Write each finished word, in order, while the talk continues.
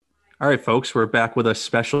All right, folks, we're back with a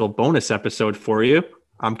special bonus episode for you.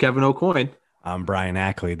 I'm Kevin O'Coin, I'm Brian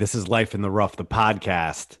Ackley. This is Life in the Rough, the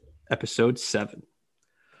podcast. episode 7.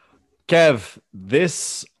 Kev,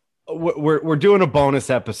 we're doing a bonus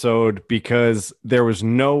episode because there was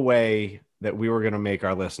no way that we were going to make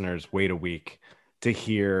our listeners wait a week to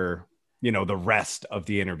hear, the rest of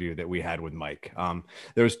the interview that we had with Mike.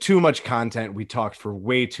 There was too much content. We talked for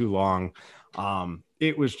way too long.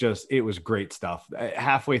 It was great stuff.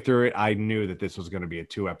 Halfway through it, I knew that this was going to be a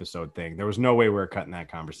 2-episode thing. There was no way we were cutting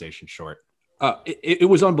that conversation short. It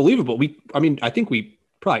was unbelievable. I think we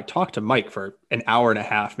probably talked to Mike for an hour and a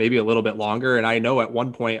half, maybe a little bit longer. And I know at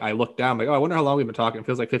one point I looked down, like, oh, I wonder how long we've been talking. It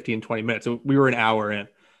feels like 15, 20 minutes. So we were an hour in.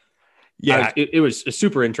 Yeah. It was a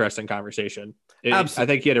super interesting conversation. I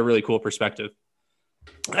think he had a really cool perspective.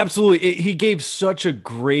 Absolutely. He gave such a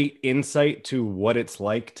great insight to what it's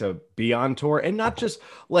like to be on tour, and not just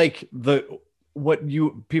like what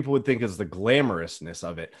people would think is the glamorousness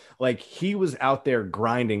of it. Like, he was out there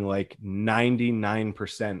grinding like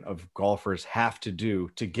 99% of golfers have to do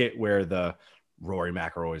to get where the Rory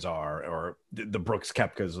McIlroys are, or the Brooks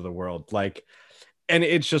Koepkas of the world. Like, and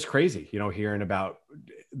it's just crazy, hearing about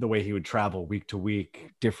the way he would travel week to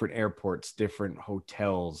week, different airports, different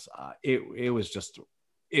hotels.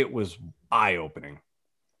 It was eye-opening.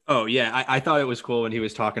 Oh yeah. I thought it was cool when he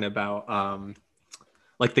was talking about,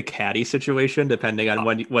 like the caddy situation, depending on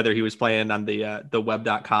whether he was playing on the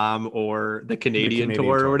web.com or the Canadian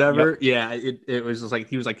tour or whatever. Yep. Yeah. It was just like,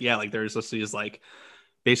 he was like, yeah, like there's these like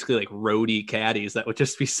basically like roadie caddies that would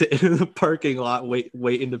just be sitting in the parking lot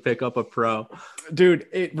waiting to pick up a pro. Dude,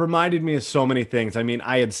 it reminded me of so many things. I mean,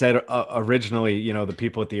 I had said originally, the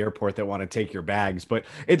people at the airport that want to take your bags, but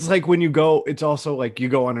it's like when you go, it's also like you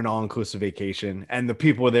go on an all-inclusive vacation and the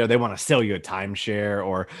people there, they want to sell you a timeshare,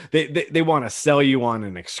 or they want to sell you on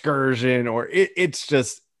an excursion, or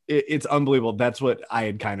it's unbelievable. That's what I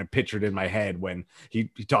had kind of pictured in my head when he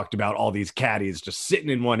talked about all these caddies just sitting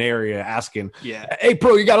in one area asking, yeah, hey,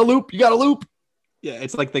 pro, you got a loop? Yeah,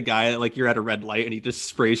 it's like the guy, like you're at a red light and he just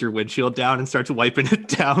sprays your windshield down and starts wiping it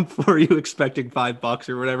down for you, expecting $5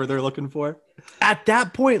 or whatever they're looking for. At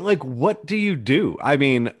that point, like, what do you do? I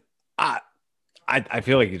mean, I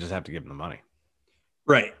feel like you just have to give them the money.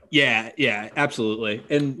 Right. Yeah, absolutely.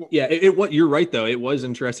 And yeah, what you're right, though. It was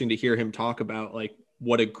interesting to hear him talk about like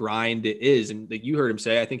what a grind it is. And like you heard him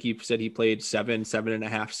say, I think he said he played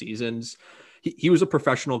 7.5 seasons. He was a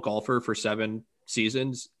professional golfer for 7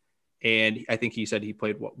 seasons. And I think he said he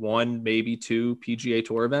played 1, maybe 2 PGA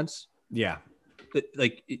Tour events. Yeah.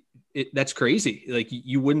 Like that's crazy. Like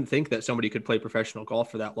you wouldn't think that somebody could play professional golf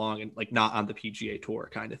for that long and like not on the PGA Tour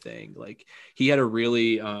kind of thing. Like he had a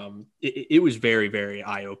really, it was very, very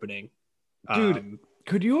eye-opening. Dude,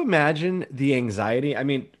 could you imagine the anxiety? I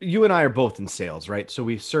mean, you and I are both in sales, right? So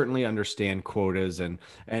we certainly understand quotas and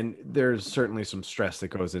there's certainly some stress that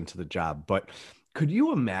goes into the job. But could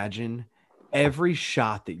you imagine every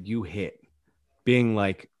shot that you hit being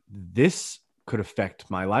like, this could affect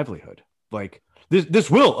my livelihood? Like this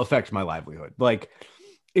will affect my livelihood. Like,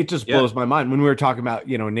 it just blows my mind when we were talking about,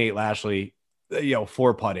 Nate Lashley,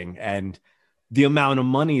 4-putting and the amount of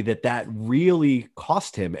money that really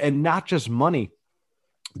cost him, and not just money,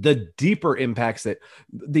 the deeper impacts that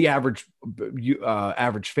the average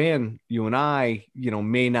fan, you and I,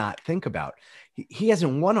 may not think about. He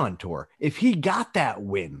hasn't won on tour. If he got that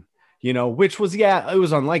win, which was, it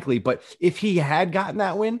was unlikely, but if he had gotten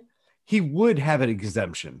that win, he would have an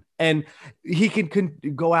exemption, and he can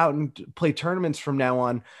go out and play tournaments from now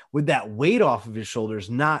on with that weight off of his shoulders,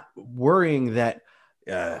 not worrying that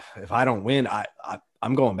if I don't win,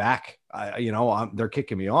 I'm going back. They're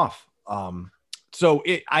kicking me off. So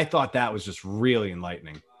I thought that was just really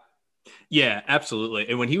enlightening. Yeah, absolutely.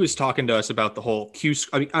 And when he was talking to us about the whole Q,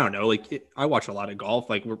 I mean, I don't know, like I watch a lot of golf,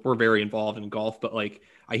 like we're very involved in golf, but like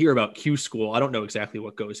I hear about Q school. I don't know exactly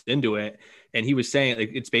what goes into it. And he was saying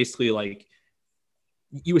like, it's basically like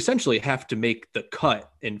you essentially have to make the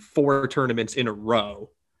cut in 4 tournaments in a row,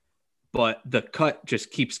 but the cut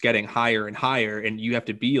just keeps getting higher and higher. And you have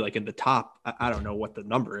to be like in the top, I don't know what the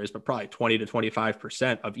number is, but probably 20 to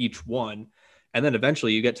 25% of each one. And then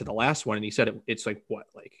eventually you get to the last one. And he said it's like, what,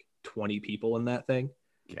 like 20 people in that thing?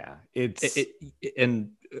 Yeah.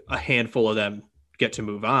 And a handful of them get to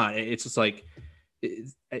move on. It's just like,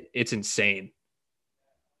 it's insane.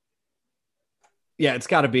 Yeah, it's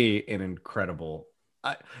got to be an incredible.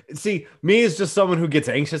 See, me as just someone who gets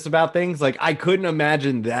anxious about things, like I couldn't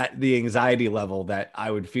imagine that the anxiety level that I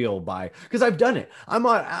would feel because I've done it. I'm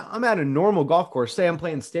at a normal golf course. Say I'm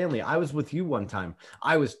playing Stanley. I was with you one time.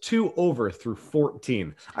 I was 2 over through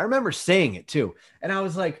 14. I remember saying it too, and I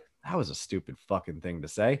was like, that was a stupid fucking thing to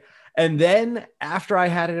say. And then after I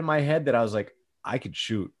had it in my head that I was like, I could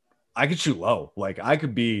shoot low. Like I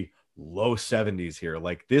could be low 70s here.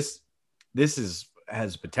 Like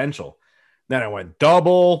has potential. Then I went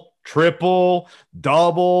double, triple,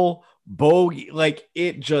 double, bogey. Like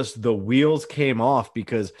it just, the wheels came off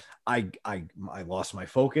because I lost my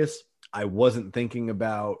focus. I wasn't thinking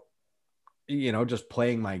about, just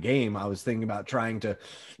playing my game. I was thinking about trying to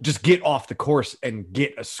just get off the course and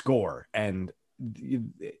get a score. And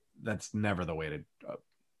that's never the way to,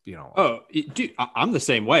 Dude, I'm the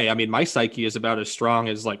same way. I mean, my psyche is about as strong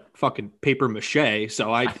as like fucking paper mache.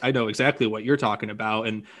 So I know exactly what you're talking about.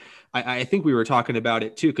 And I think we were talking about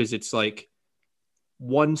it too, because it's like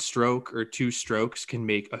one stroke or two strokes can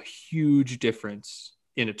make a huge difference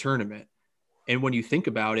in a tournament. And when you think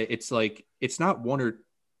about it, it's like, it's not one or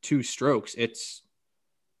two strokes. It's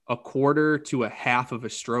a quarter to a half of a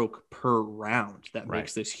stroke per round that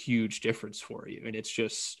makes this huge difference for you. And it's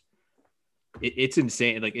just, it's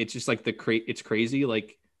insane. Like, it's just like it's crazy.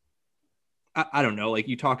 Like, I don't know. Like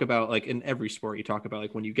you talk about, like in every sport you talk about,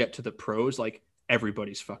 like when you get to the pros, like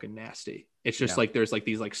everybody's fucking nasty. It's just like, there's like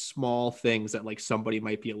these like small things that like somebody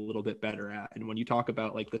might be a little bit better at. And when you talk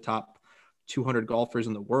about like the top 200 golfers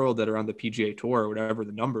in the world that are on the PGA Tour or whatever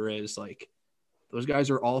the number is, like those guys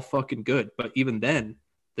are all fucking good. But even then,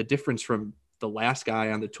 the difference from the last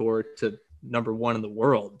guy on the tour to number one in the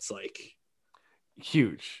world, it's like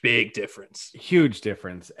big difference. Huge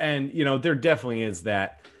difference. And, there definitely is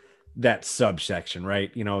that subsection,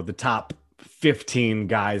 right? The top 15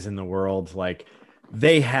 guys in the world, like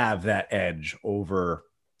they have that edge over,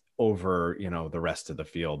 the rest of the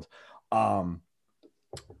field. But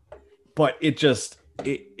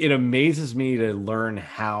it amazes me to learn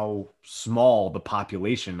how small the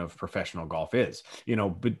population of professional golf is,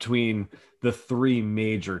 between the three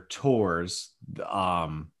major tours,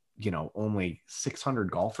 only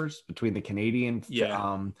 600 golfers between the Canadian,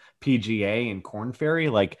 PGA and Corn Ferry.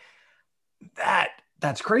 Like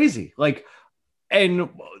that's crazy. Like, and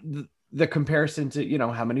the comparison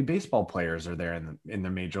to, how many baseball players are there in the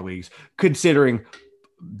major leagues, considering,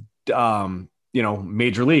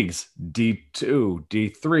 major leagues, D2,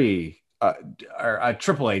 D3, or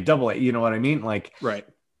AAA, AA, you know what I mean? Like, right.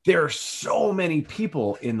 There are so many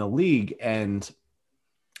people in the league, and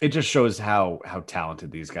it just shows how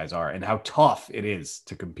talented these guys are and how tough it is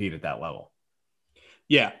to compete at that level.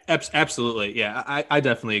 Yeah, absolutely. Yeah, I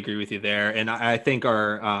definitely agree with you there. And I think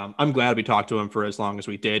I'm glad we talked to him for as long as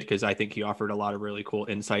we did, because I think he offered a lot of really cool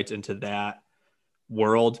insights into that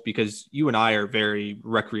world, because you and I are very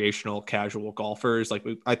recreational, casual golfers. Like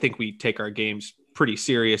I think we take our games pretty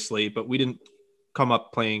seriously, but we didn't come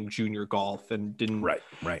up playing junior golf and didn't,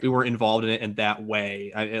 we weren't involved in it in that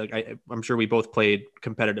way. I'm sure we both played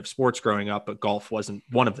competitive sports growing up, but golf wasn't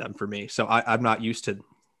one of them for me. So I'm not used to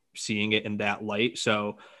seeing it in that light.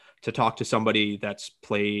 So to talk to somebody that's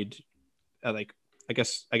played like, I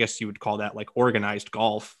guess you would call that like organized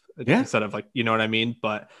golf instead of like, you know what I mean?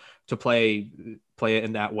 But to play it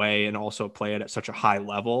in that way and also play it at such a high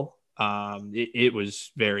level, it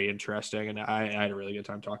was very interesting. And I had a really good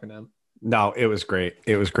time talking to him. No, it was great.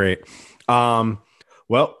 It was great.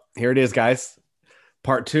 Well, here it is, guys.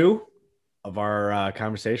 Part 2 of our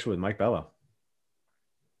conversation with Mike Bello.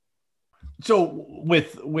 So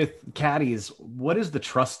with caddies, what is the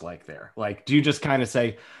trust like there? Like, do you just kind of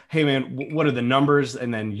say, "Hey, man, what are the numbers?"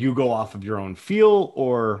 and then you go off of your own feel,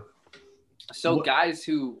 or? So guys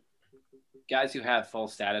who have full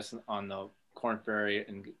status on the Corn Ferry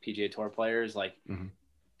and PGA Tour players, like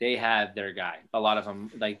they have their guy. A lot of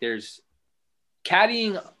them, like there's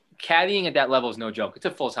caddying at that level is no joke. It's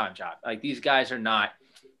a full-time job. Like these guys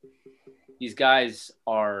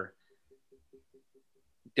are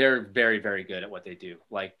they're very, very good at what they do.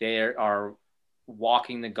 Like they are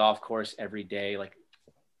walking the golf course every day. Like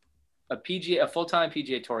a full-time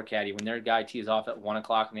PGA Tour caddy, when their guy tees off at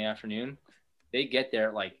 1:00 in the afternoon, they get there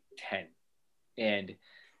at like 10, and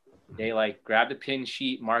they like grab the pin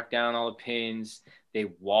sheet, mark down all the pins. They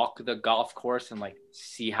walk the golf course and like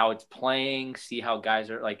see how it's playing, see how guys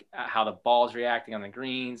are like, how the ball's reacting on the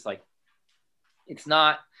greens. Like it's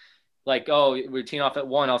not like, oh, we're teeing off at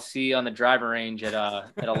 1, I'll see you on the driver range at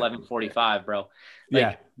 11:45, bro.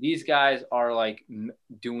 Like these guys are like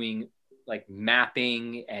doing like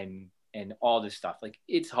mapping and all this stuff. Like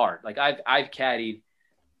it's hard. Like I've caddied.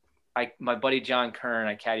 My buddy John Kern,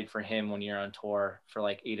 I caddied for him 1 year on tour for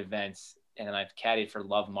like 8 events, and then I've caddied for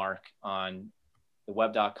Love Mark on the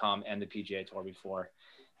web.com and the PGA Tour before.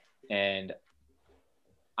 And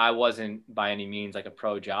I wasn't by any means like a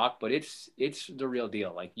pro jock, but it's the real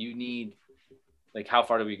deal. Like you need, like, how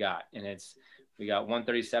far do we got? And it's, We got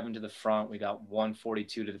 137 to the front. We got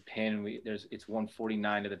 142 to the pin. It's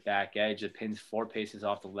 149 to the back edge. The pin's 4 paces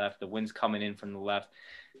off the left. The wind's coming in from the left.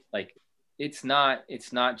 Like it's not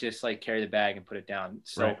just like carry the bag and put it down.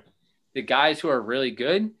 So the guys who are really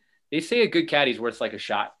good, they say a good caddy's worth like a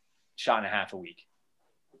shot and a half a week.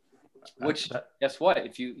 Which guess what?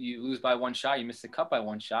 If you lose by 1 shot, you miss the cut by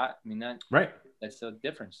 1 shot. I mean that's the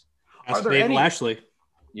difference. Are there any Lashley?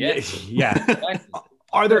 Yeah. Exactly.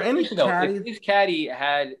 Are there any caddies? If his caddy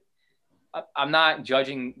had, I'm not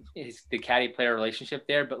judging the caddy player relationship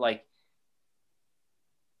there, but like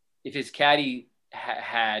if his caddy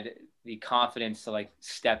had the confidence to like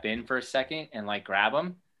step in for a second and like grab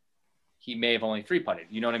him, he may have only 3-putted.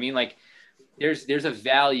 You know what I mean? Like there's a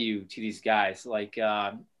value to these guys. Like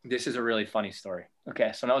this is a really funny story.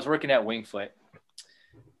 Okay, so when I was working at Winged Foot,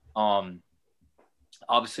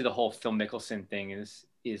 obviously the whole Phil Mickelson thing is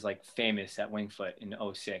like famous at Winged Foot in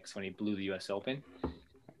 2006 when he blew the US Open.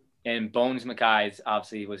 And Bones McKay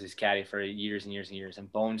obviously was his caddy for years and years and years.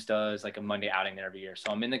 And Bones does like a Monday outing there every year.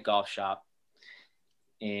 So I'm in the golf shop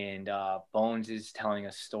and Bones is telling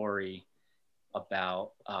a story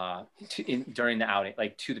about during the outing,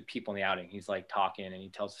 like to the people in the outing. He's like talking and he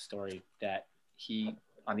tells the story that he,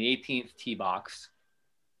 on the 18th tee box,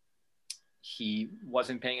 he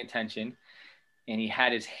wasn't paying attention and he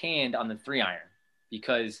had his hand on the 3-iron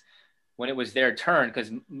because when it was their turn, because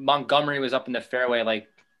Montgomery was up in the fairway, like,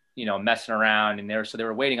 you know, messing around and they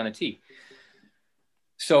were waiting on the tee.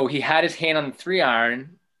 So he had his hand on the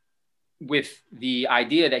 3-iron with the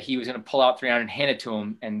idea that he was going to pull out 3-iron and hand it to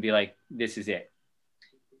him and be like, this is it.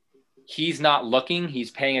 He's not looking.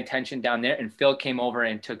 He's paying attention down there. And Phil came over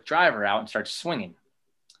and took driver out and started swinging.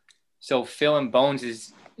 So Phil and Bones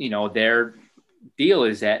is, you know, their deal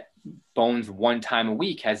is that Bones 1 time a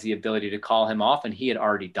week has the ability to call him off, and he had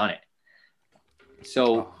already done it.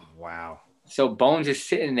 So, wow. So Bones is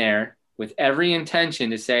sitting there with every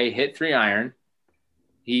intention to say, hit 3-iron.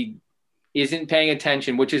 He isn't paying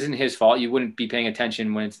attention, which isn't his fault. You wouldn't be paying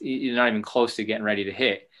attention when you're not even close to getting ready to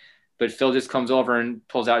hit. But Phil just comes over and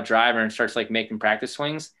pulls out driver and starts like making practice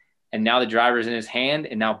swings. And now the driver's in his hand,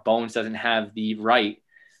 and now Bones doesn't have the right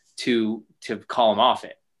to call him off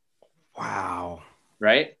it. Wow.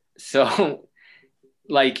 Right? So,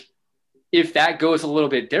 like, if that goes a little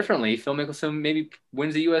bit differently, Phil Mickelson maybe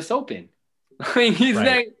wins the U.S. Open. I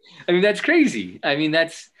mean, that's crazy. I mean,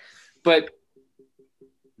 that's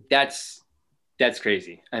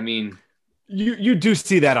crazy. I mean, you do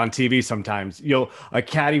see that on TV sometimes. A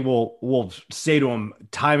caddy will say to him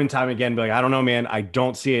time and time again, be like, I don't know, man, I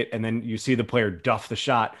don't see it. And then you see the player duff the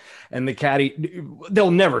shot, and the caddy,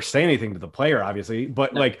 they'll never say anything to the player, obviously,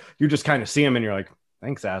 but like you just kind of see him and you're like,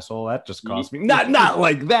 thanks, asshole. That just cost me. Not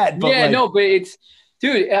like that, but yeah, like, no, but it's,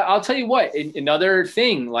 dude, I'll tell you what, another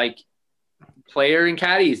thing, like player and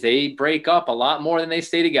caddies, they break up a lot more than they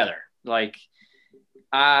stay together. Like,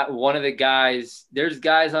 one of the guys, there's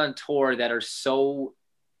guys on tour that are so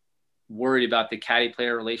worried about the caddy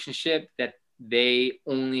player relationship that they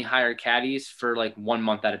only hire caddies for like 1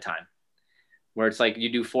 month at a time, where it's like you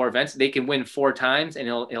do 4 events, they can win 4 times and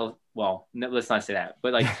well, let's not say that,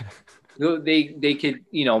 but like they could,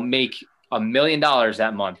 you know, make $1 million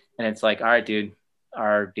that month. And it's like, all right, dude,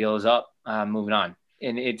 our deal is up. Moving on.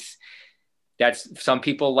 And that's some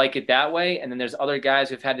people like it that way. And then there's other guys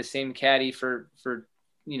who've had the same caddy for,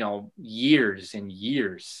 you know, years and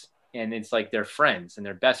years. And it's like they're friends and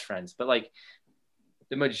they're best friends. But like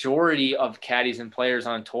the majority of caddies and players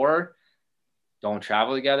on tour don't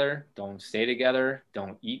travel together, don't stay together,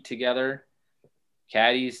 don't eat together.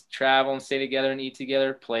 Caddies travel and stay together and eat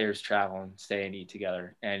together. Players travel and stay and eat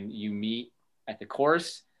together. And you meet at the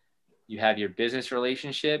course. You have your business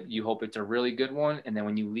relationship. You hope it's a really good one. And then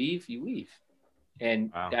when you leave, you leave. And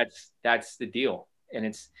wow. That's the deal. And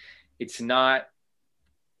it's not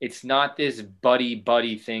this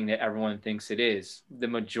buddy thing that everyone thinks it is. The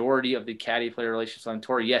majority of the caddy player relationships on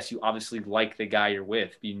tour, yes, you obviously like the guy you're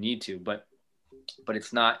with. You need to, but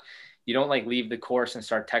it's not, you don't like leave the course and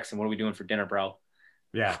start texting, what are we doing for dinner, bro?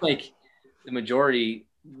 Yeah. Like the majority,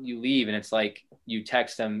 you leave and it's like you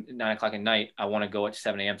text them at 9:00 at night, I want to go at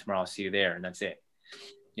 7 a.m. tomorrow. I'll see you there. And that's it.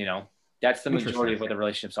 You know, that's the majority of what the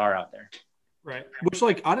relationships are out there. Right. Which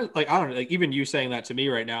I don't know, like even you saying that to me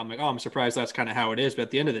right now, I'm like, oh, I'm surprised that's kind of how it is. But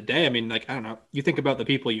at the end of the day, I mean, like, I don't know, you think about the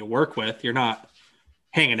people you work with, you're not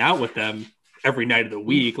hanging out with them every night of the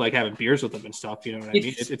week, like having beers with them and stuff. You know what I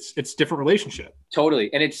mean? It's different relationship.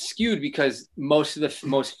 Totally. And it's skewed because most of the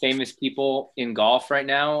most famous people in golf right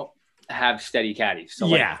now have steady caddies. So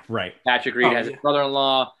yeah, right. Patrick Reed has a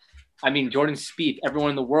brother-in-law. I mean, Jordan Spieth,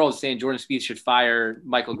 everyone in the world is saying Jordan Spieth should fire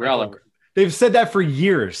Michael Greller. They've said that for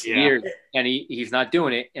years. Yeah. years, and he's not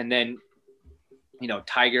doing it. And then,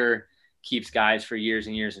 Tiger keeps guys for years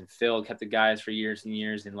and years, and Phil kept the guys for years and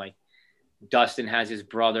years, and like Dustin has his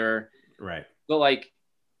brother. Right. But like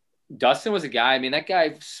Dustin was a guy. I mean, that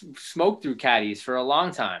guy smoked through caddies for a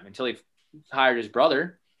long time until he hired his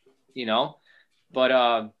brother.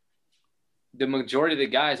 But the majority of the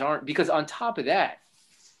guys aren't, because on top of that,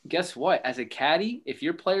 guess what? As a caddy, if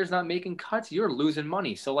your player's not making cuts, you're losing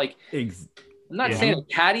money. So like, I'm not saying a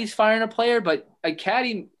caddy's firing a player, but a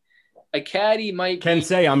caddy might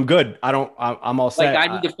say I'm good. I'm all set. Like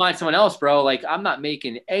I need to find someone else, bro. Like I'm not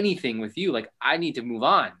making anything with you. Like I need to move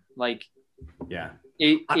on. Like, yeah,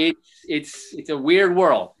 it's a weird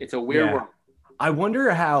world. It's a weird world. I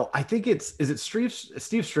wonder how. I think is it Steve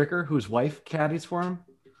Stricker whose wife caddies for him?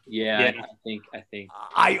 Yeah. I think.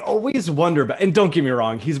 I always wonder about, and don't get me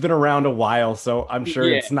wrong, he's been around a while, so I'm sure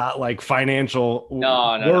it's not like financial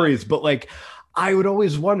worries, but like I would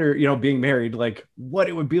always wonder, being married, like what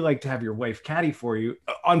it would be like to have your wife caddy for you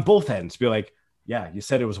on both ends. Be like, yeah, you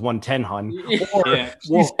said it was 110, hon. Or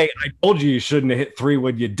you say, I told you shouldn't have hit 3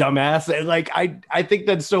 would you dumbass. And like I think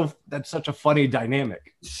that's such a funny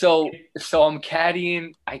dynamic. So I'm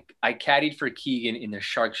caddying. I caddied for Keegan in the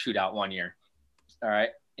Shark Shootout one year. All right.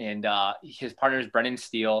 And his partner is Brendan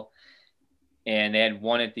Steele, and they had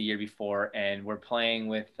won it the year before. And we're playing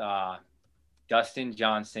with Dustin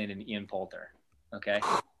Johnson and Ian Poulter. Okay.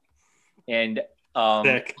 And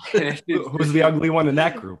who's the ugly one in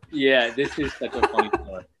that group? Yeah, this is such a funny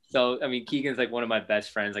story. So, I mean, Keegan's like one of my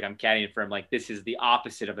best friends. Like I'm caddying for him. Like this is the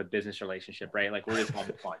opposite of a business relationship, right? Like we're just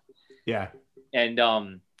having fun. Yeah. And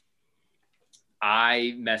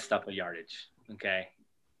I messed up a yardage. Okay.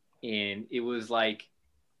 And it was like,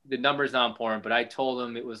 the number's not important, but I told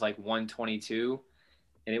him it was like 122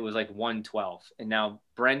 and it was like 112. And now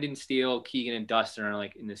Brendan Steele, Keegan, and Dustin are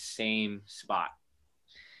like in the same spot.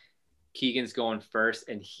 Keegan's going first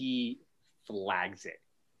and he flags it.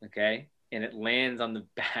 Okay. And it lands on the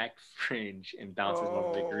back fringe and bounces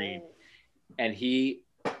over the green. And he,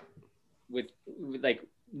 with like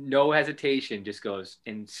no hesitation, just goes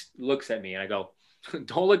and looks at me. And I go,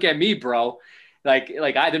 don't look at me, bro. Like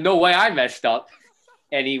there's no way I messed up.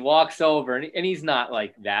 And he walks over and he's not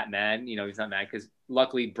like that mad. He's not mad because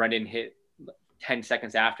luckily Brendan hit 10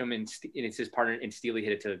 seconds after him and it's his partner and Steely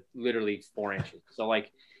hit it to literally 4 inches. So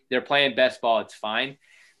like they're playing best ball. It's fine.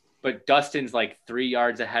 But Dustin's like 3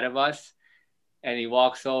 yards ahead of us. And he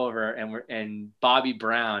walks over and Bobby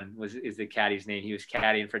Brown is the caddy's name. He was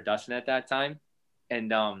caddying for Dustin at that time.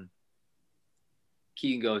 And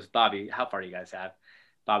Keegan goes, Bobby, how far do you guys have?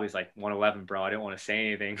 Bobby's like 111, bro. I didn't want to say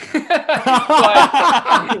anything. So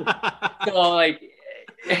like,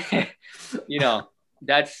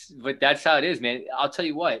 that's how it is, man. I'll tell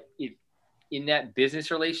you what, if in that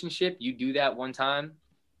business relationship, you do that one time,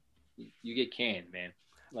 you get canned, man.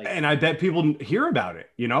 Like, and I bet people hear about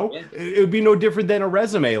it, Yeah. It would be no different than a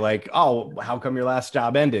resume. Like, oh, how come your last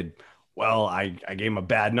job ended? Well, I gave him a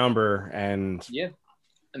bad number and yeah.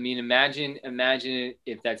 I mean, imagine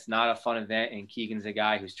if that's not a fun event and Keegan's a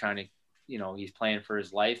guy who's trying to, he's playing for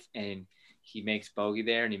his life and he makes bogey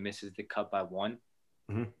there and he misses the cut by 1.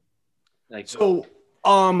 Mm-hmm. Like, so,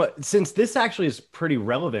 since this actually is pretty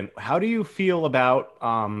relevant, how do you feel about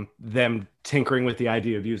them tinkering with the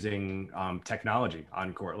idea of using technology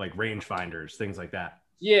on court, like rangefinders, things like that?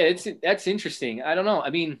 Yeah, that's interesting. I don't know.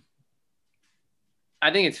 I mean,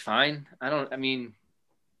 I think it's fine.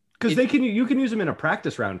 Because you can use them in a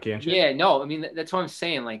practice round, can't you? Yeah, no, I mean, that's what I'm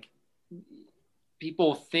saying. Like,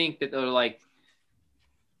 people think that they're like,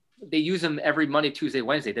 they use them every Monday, Tuesday,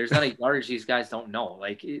 Wednesday. There's not a yardage these guys don't know.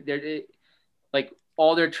 Like, like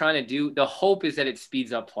all they're trying to do, the hope is that it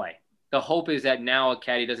speeds up play. The hope is that now a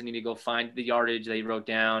caddy doesn't need to go find the yardage they wrote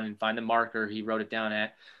down and find the marker he wrote it down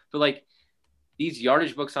at. But like, these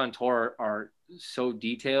yardage books on tour are so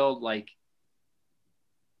detailed. Like,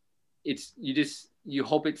 you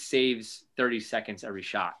hope it saves 30 seconds every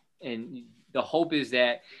shot. And the hope is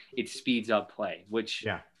that it speeds up play, which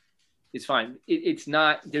is fine. There's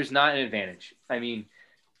not an advantage. I mean,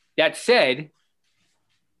 that said,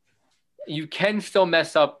 you can still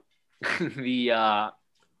mess up the, a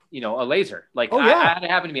laser. Like I had it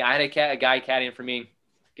happen to me. I had a guy caddying for me.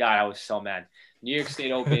 God, I was so mad. New York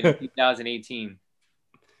State Open 2018.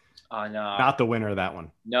 Not the winner of that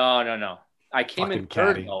one. No. I came Fucking in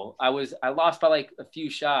third caddy. though. I lost by like a few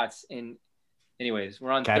shots. And anyways,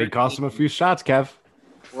 we're on Caddy 13. cost him a few shots, Kev.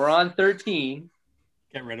 We're on 13.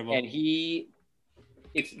 Get rid of him. And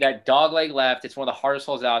it's that dog leg left. It's one of the hardest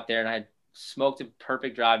holes out there. And I had smoked a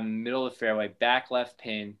perfect drive in the middle of the fairway, back left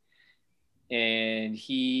pin. And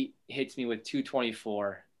he hits me with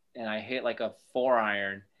 224. and I hit like a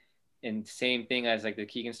 4-iron, and same thing as like the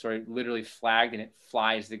Keegan story, literally flagged and it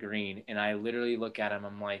flies the green. And I literally look at him.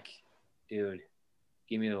 I'm like, dude,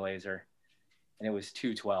 give me the laser. And it was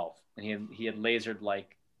 212. And he had lasered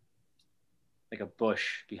like a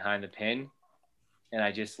bush behind the pin. And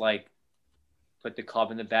I just like put the club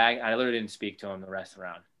in the bag. I literally didn't speak to him the rest of the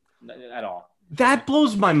round at all. That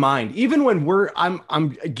blows my mind. Even when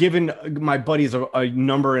I'm giving my buddies a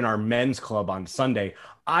number in our men's club on Sunday,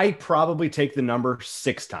 I probably take the number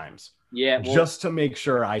 6 times. Yeah, well, just to make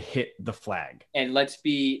sure I hit the flag. And let's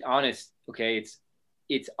be honest, okay?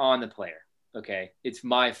 It's on the player, okay? It's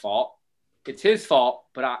my fault. It's his fault,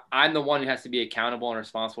 but I'm the one who has to be accountable and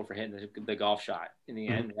responsible for hitting the golf shot in the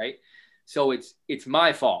end, right? So it's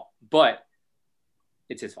my fault, but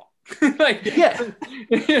it's his fault. Like, yeah,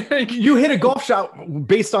 you hit a golf shot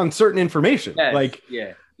based on certain information. Yes, like,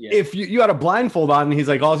 yeah. If you had a blindfold on and he's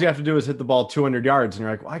like, all you have to do is hit the ball 200 yards, and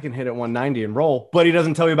you're like, well, I can hit it 190 and roll, but he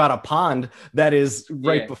doesn't tell you about a pond that is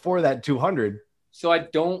right before that 200. So I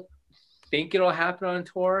don't think it'll happen on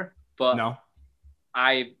tour, but no,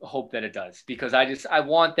 I hope that it does, because I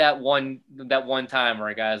want that one time where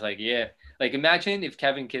a guy's like, yeah. Like, imagine if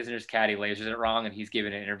Kevin Kisner's caddy lasers it wrong and he's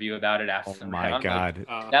giving an interview about it after. Oh my God.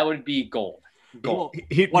 Like, that would be gold. He'd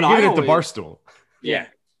give it at the Barstool. Yeah.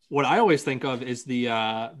 What I always think of is the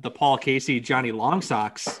Paul Casey, Johnny Long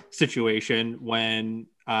Socks situation when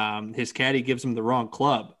his caddy gives him the wrong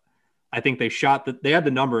club. I think they had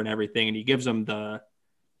the number and everything, and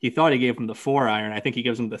he thought he gave him the 4-iron. I think he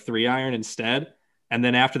gives him the 3-iron instead. And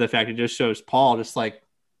then after the fact, it just shows Paul just like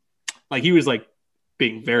he was like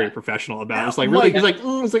being very professional about it. It's like, really, he's like,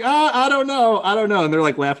 I don't know. And they're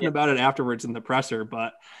like laughing about it afterwards in the presser.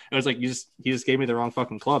 But it was like, he just gave me the wrong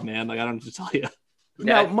fucking club, man. Like, I don't know what to tell you.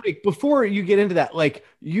 Now, Mike, before you get into that, like,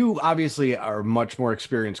 you obviously are a much more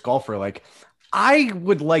experienced golfer. Like, I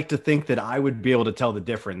would like to think that I would be able to tell the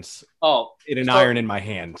difference in an iron in my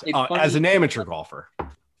hand as an amateur golfer.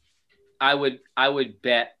 I would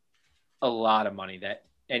bet a lot of money that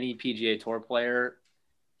any PGA Tour player,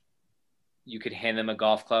 you could hand them a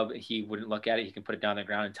golf club, he wouldn't look at it. He can put it down on the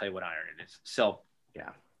ground and tell you what iron it is. So, yeah,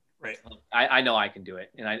 right. I know I can do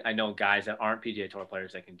it, and I know guys that aren't PGA Tour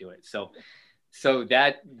players that can do it. So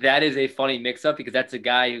that is a funny mix-up, because that's a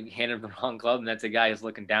guy who handed the wrong club, and that's a guy who's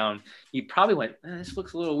looking down. He probably went, this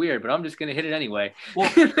looks a little weird, but I'm just going to hit it anyway. Well,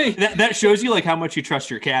 that shows you like how much you trust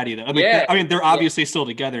your caddy, though. I mean, they're obviously still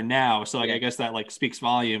together now, so like I guess that like speaks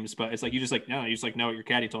volumes. But it's like you just know what your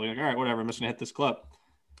caddy told you. Like, all right, whatever, I'm just going to hit this club.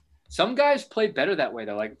 Some guys play better that way,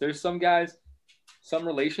 though. Like, there's some guys, some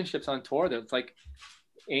relationships on tour that it's like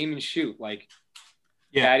aim and shoot. Like,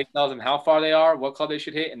 caddy tells them how far they are, what club they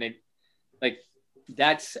should hit, and they like,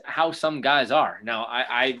 that's how some guys are. Now,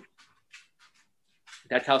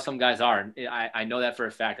 that's how some guys are. I know that for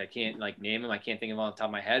a fact. I can't like name them. I can't think of them on the top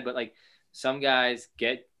of my head, but like some guys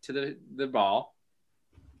get to the ball.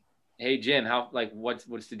 Hey, Jim,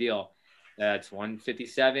 what's the deal? It's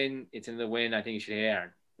 157. It's in the wind. I think you should hit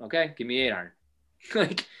 8-iron. Okay, give me 8-iron.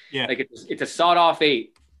 It's a sawed off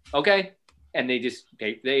 8. Okay, and they just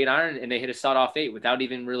take the 8-iron and they hit a sawed off 8 without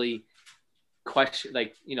even really question.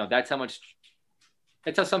 Like, that's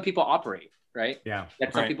how some people operate, right? Yeah,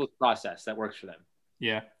 that's some people's process that works for them.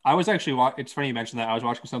 Yeah, I was actually it's funny you mentioned that. I was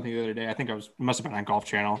watching something the other day. I think it must have been on Golf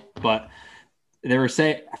Channel, but they were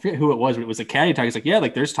saying, I forget who it was, but it was a caddy talk. He's like, yeah,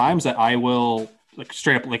 like there's times that I will like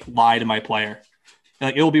straight up like lie to my player.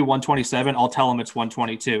 Like it'll be 127. I'll tell him it's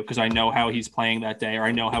 122 because I know how he's playing that day, or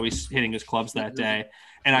I know how he's hitting his clubs that day,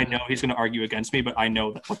 and I know he's going to argue against me, but I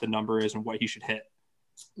know what the number is and what he should hit.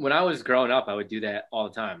 When I was growing up, I would do that all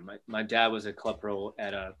the time. My dad was a club pro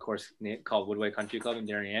at a course called Woodway Country Club in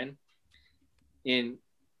Darien. And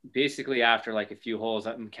basically after like a few holes,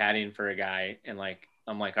 I'm caddying for a guy, and like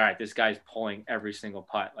I'm like, all right, this guy's pulling every single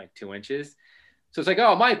putt like 2 inches. So it's like,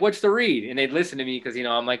 oh, Mike, what's the read? And they'd listen to me because,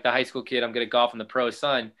 I'm like the high school kid. I'm going to golf in the pro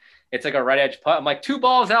son. It's like a right edge putt. I'm like 2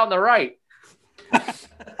 balls out on the right.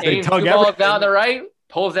 Aim 2 balls down the right,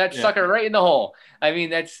 pulls that sucker right in the hole. I mean,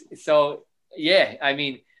 that's so, yeah. I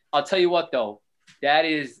mean, I'll tell you what, though. That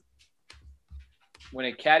is when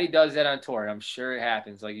a caddy does that on tour, I'm sure it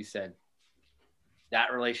happens, like you said,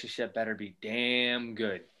 that relationship better be damn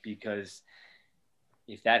good, because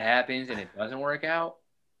if that happens and it doesn't work out,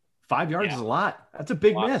 5 yards is a lot. That's a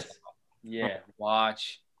big miss. Yeah.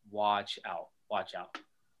 Watch out.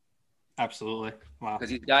 Absolutely. Wow. Because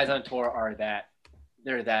these guys on tour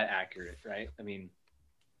they're that accurate, right? I mean,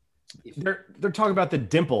 they're talking about the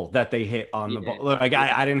dimple that they hit on the ball. Like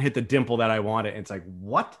I didn't hit the dimple that I wanted. It's like,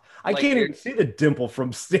 what? I can't even see the dimple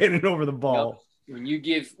from standing over the ball. When you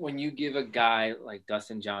give a guy like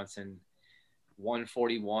Dustin Johnson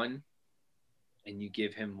 141 and you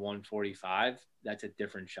give him 145, that's a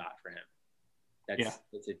different shot for him.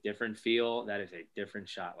 It's a different feel. That is a different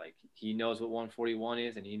shot. Like, he knows what 141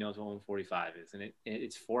 is and he knows what 145 is. And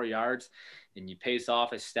it's 4 yards and you pace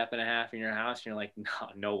off a step and a half in your house and you're like,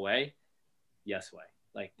 no way. Yes way.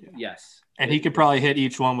 Like, yes. And he could probably hit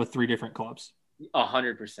each one with 3 different clubs.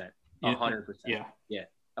 100%. 100%. Yeah. Yeah.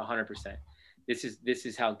 100%. This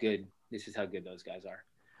is how good those guys are.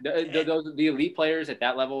 The elite players at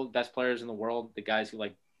that level, best players in the world, the guys who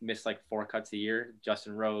like miss like 4 cuts a year,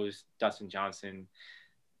 Justin Rose, Dustin Johnson,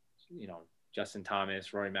 Justin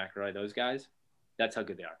Thomas, Rory McIlroy, those guys, that's how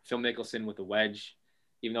good they are. Phil Mickelson with the wedge,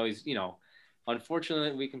 even though he's,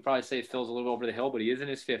 unfortunately we can probably say Phil's a little over the hill, but he is in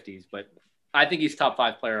his 50s, but I think he's top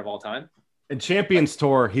 5 player of all time. And Champions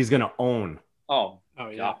Tour, he's going to own. Oh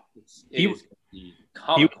yeah. God.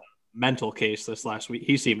 He mental case this last week.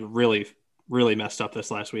 He seemed really, really messed up this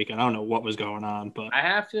last week. And I don't know what was going on, but I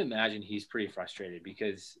have to imagine he's pretty frustrated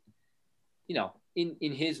because, in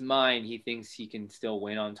his mind, he thinks he can still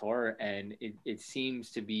win on tour, and it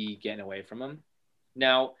seems to be getting away from him.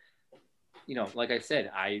 Now, like I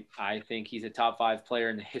said, I think he's a top 5 player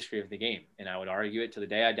in the history of the game, and I would argue it to the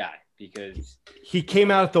day I die because he came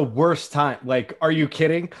out at the worst time. Like, are you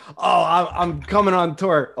kidding? Oh, I'm coming on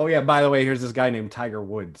tour. Oh yeah, by the way, here's this guy named Tiger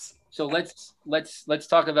Woods. So let's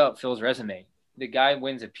talk about Phil's resume. The guy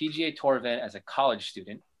wins a PGA Tour event as a college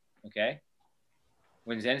student, okay?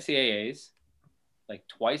 Wins NCAAs like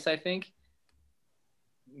twice, I think.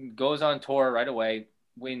 Goes on tour right away,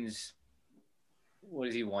 wins, what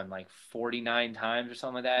has he won, like 49 times or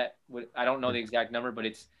something like that? I don't know the exact number, but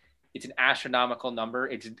it's an astronomical number.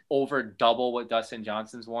 It's over double what Dustin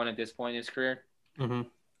Johnson's won at this point in his career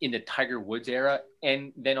in the Tiger Woods era.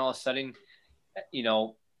 And then all of a sudden,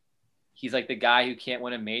 he's like the guy who can't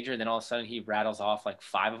win a major. And then all of a sudden he rattles off like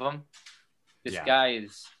 5 of them. This guy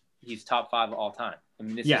he's top 5 of all time. I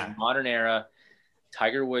mean, this is modern era,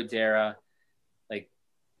 Tiger Woods era, like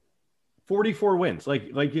 44 wins. Like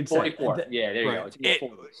you'd say. 44. Yeah, there you go.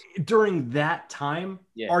 During that time,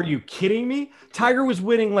 are you kidding me? Tiger was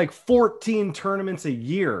winning like 14 tournaments a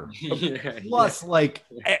year. Plus,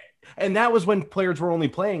 and that was when players were only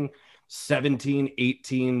playing 17,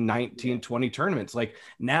 18, 19, 20 tournaments. Like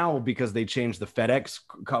now, because they changed the FedEx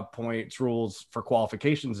Cup points rules for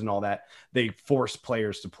qualifications and all that, they force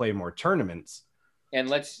players to play more tournaments. And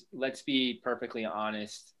let's be perfectly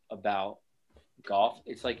honest about golf.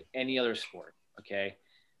 It's like any other sport, okay?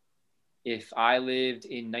 If I lived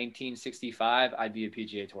in 1965, I'd be a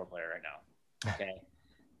PGA Tour player right now, okay?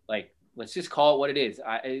 Like, let's just call it what it is.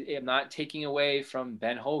 I'm not taking away from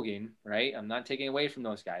Ben Hogan, right? I'm not taking away from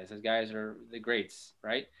those guys. Those guys are the greats,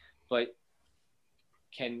 right? But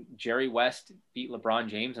can Jerry West beat LeBron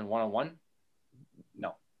James in one-on-one?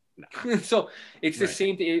 No. So it's the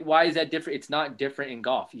same thing. Why is that different? It's not different in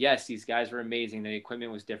golf. Yes, these guys were amazing. The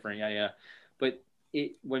equipment was different. Yeah. But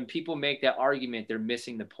when people make that argument, they're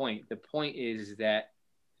missing the point. The point is that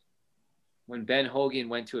when Ben Hogan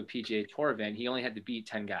went to a PGA Tour event, he only had to beat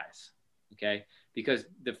 10 guys, okay? Because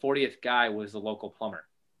the 40th guy was the local plumber.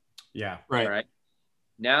 Yeah. Right. All right.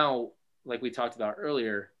 Now, like we talked about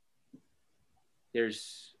earlier,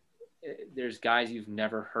 there's guys you've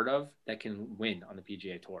never heard of that can win on the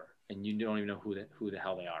PGA Tour, and you don't even know who the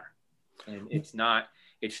hell they are. And it's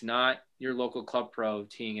not your local club pro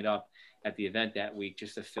teeing it up at the event that week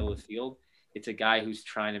just to fill the field. It's a guy who's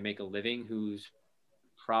trying to make a living, who's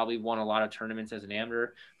probably won a lot of tournaments as an amateur,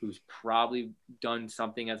 who's probably done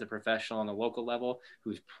something as a professional on the local level,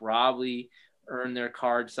 who's probably earned their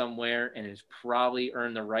card somewhere and has probably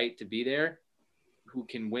earned the right to be there, who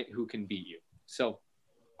can win, who can beat you. So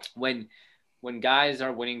when guys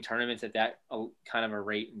are winning tournaments at that kind of a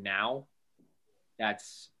rate now,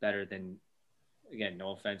 that's better than, again,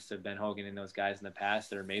 no offense to Ben Hogan and those guys in the past,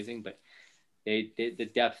 they're amazing, but the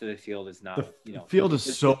depth of the field is not, the field is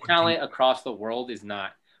so talent deep across the world is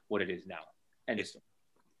not what it is now. And it's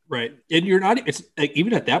right. And you're not, it's like,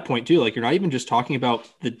 even at that point too, like you're not even just talking about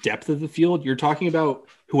the depth of the field. You're talking about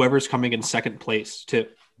whoever's coming in second place too.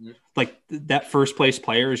 Like that first place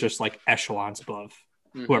player is just like echelons above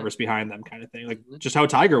whoever's behind them kind of thing. Like just how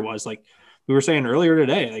Tiger was, like we were saying earlier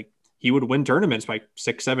today, like he would win tournaments by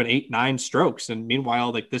 6, 7, 8, 9 strokes. And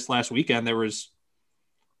meanwhile, like this last weekend, there was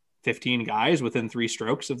 15 guys within 3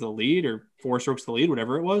 strokes of the lead or 4 strokes of the lead,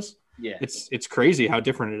 whatever it was. Yeah. It's crazy how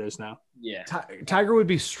different it is now. Yeah. Tiger would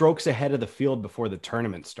be strokes ahead of the field before the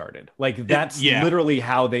tournament started. Like that's literally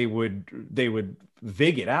how they would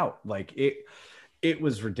vig it out. Like it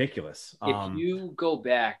was ridiculous. If you go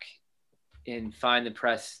back and find the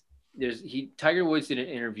press, Tiger Woods did an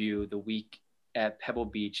interview the week at Pebble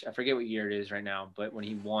Beach. I forget what year it is right now, but when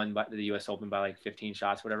he won by the U.S. Open by like 15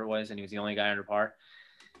 shots, whatever it was, and he was the only guy under par.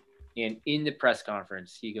 And in the press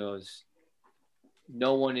conference, he goes,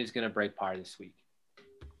 "No one is going to break par this week."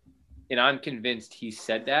 And I'm convinced he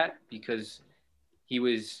said that because it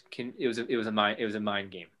was a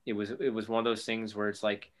mind game. It was one of those things where it's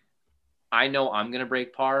like, I know I'm going to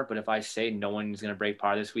break par, but if I say no one's going to break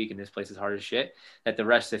par this week and this place is hard as shit, that the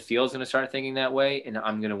rest of the field is going to start thinking that way, and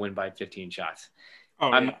I'm going to win by 15 shots.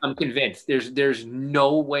 I'm convinced there's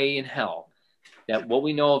no way in hell that what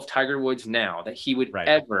we know of Tiger Woods now, that he would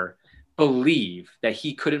ever believe that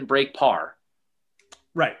he couldn't break par.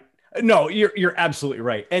 Right. No, you're absolutely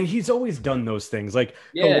right. And he's always done those things. Like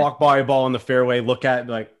he'll walk by a ball in the fairway, look at it,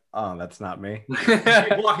 like, oh, that's not me.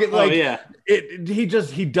 He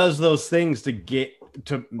does those things to get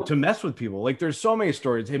to mess with people. Like there's so many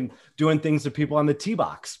stories, him doing things to people on the tee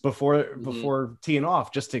box before teeing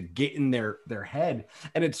off, just to get in their head.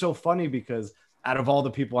 And it's so funny because out of all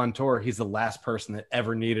the people on tour, he's the last person that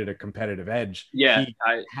ever needed a competitive edge. Yeah. He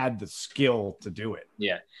had the skill to do it.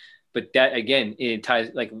 Yeah. But that, again, it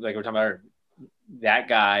ties, like we're talking about, that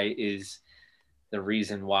guy is the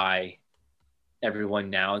reason why everyone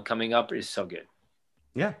now coming up is so good.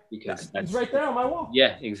 Yeah. Because it's right there on my wall.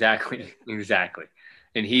 Yeah, exactly. Exactly.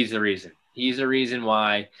 And he's the reason. He's the reason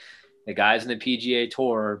why the guys in the PGA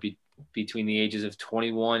Tour between the ages of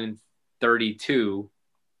 21 and 32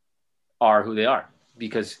 are who they are.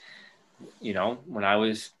 Because, you know, when I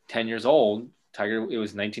was 10 years old, it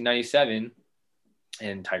was 1997,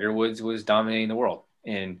 and Tiger Woods was dominating the world.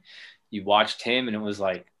 And you watched him and it was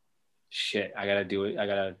like, shit, I got to do it. I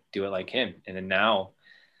got to do it like him. And then now,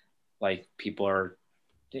 like, people are,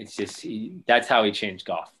 it's just, that's how he changed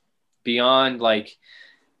golf. Beyond like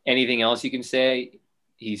anything else you can say,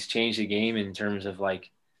 he's changed the game in terms of like,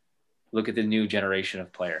 look at the new generation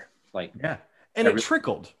of player. Like, yeah. And it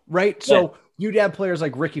trickled, right? So you'd have players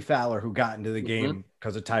like Ricky Fowler who got into the game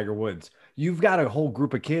because of Tiger Woods. You've got a whole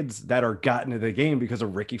group of kids that are got into the game because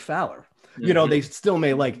of Ricky Fowler. You know, they still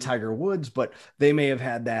may like Tiger Woods, but they may have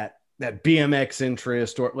had that BMX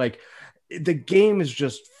interest, or like the game is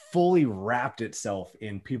just fully wrapped itself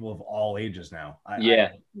in people of all ages now. I mean,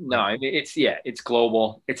 it's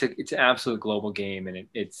global. It's an absolute global game. And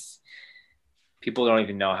it's people don't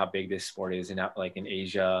even know how big this sport is, and like in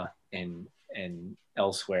Asia and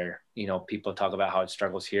elsewhere. You know, people talk about how it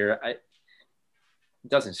struggles here. It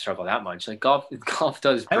doesn't struggle that much. Like golf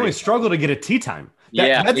does. I only struggle to get a tee time.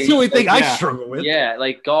 That's the only thing I struggle with. Yeah,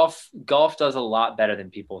 like golf does a lot better than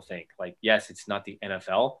people think. Like, yes, it's not the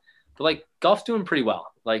NFL, but like golf's doing pretty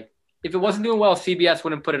well. Like, if it wasn't doing well, CBS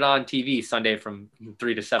wouldn't put it on TV Sunday from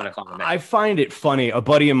 3 to 7 o'clock at night. I find it funny. A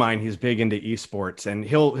buddy of mine, he's big into esports, and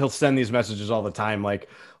he'll send these messages all the time, like,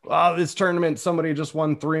 "Oh, this tournament, somebody just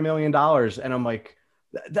won $3 million," and I'm like,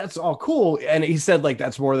 "That's all cool." And he said, like,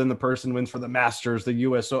 that's more than the person wins for the Masters, the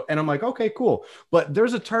USO. And I'm like, okay, cool. But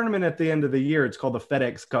there's a tournament at the end of the year. It's called the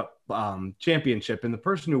FedEx Cup Championship, and the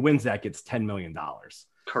person who wins that gets $10 million.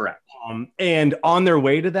 Correct. And on their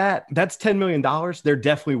way to that's $10 million. They're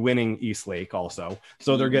definitely winning East Lake also.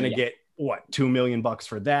 So they're going to get $2 million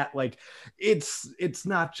for that. Like it's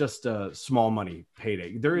not just a small money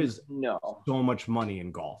payday. There is so much money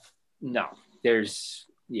in golf. No, there's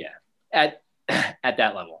at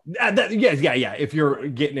that level. Yeah. If you're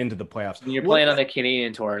getting into the playoffs, when you're playing on the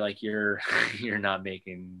Canadian Tour, like you're not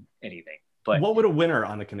making anything. But what would a winner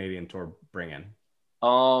on the Canadian Tour bring in?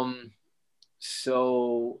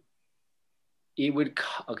 So it would,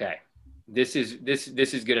 okay. This is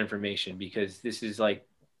good information, because this is like,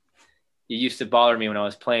 it used to bother me when I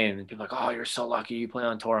was playing, and people are like, "Oh, you're so lucky you play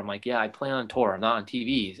on tour." I'm like, yeah, I play on tour. I'm not on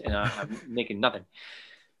TVs, and I'm making nothing.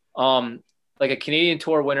 Like a Canadian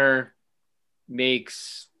Tour winner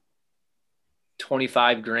makes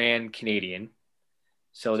 25 grand Canadian.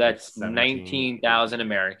 So that's 19,000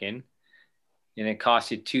 American. And it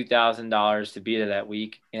cost you $2,000 to be there that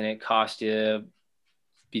week. And it cost you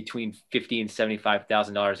between $50,000 and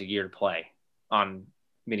 $75,000 a year to play on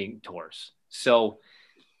mini tours. So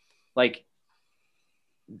like,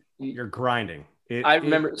 you're grinding. I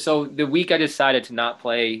remember. So the week I decided to not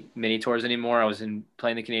play mini tours anymore, I was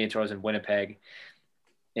playing the Canadian Tour. I was in Winnipeg,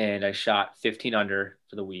 and I shot 15 under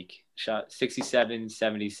for the week. Shot 67,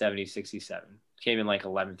 70, 70, 67. Came in like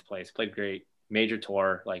 11th place. Played great. Major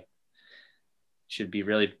tour. Like, should be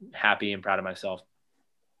really happy and proud of myself.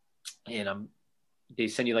 And they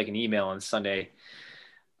send you like an email on Sunday.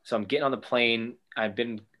 So I'm getting on the plane. I've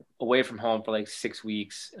been away from home for like 6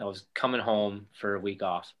 weeks. I was coming home for a week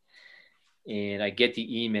off, and I get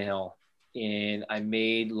the email, and I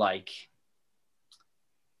made like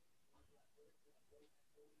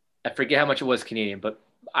I forget how much it was Canadian, but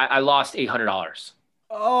I lost $800.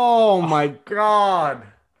 Oh my God.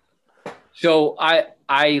 So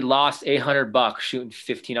I lost $800 shooting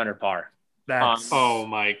 15 under par That's Oh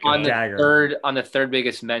my on god. the third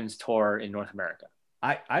biggest men's tour in North America.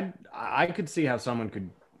 I could see how someone could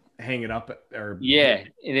hang it up or Yeah,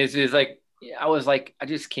 and it's like I was like I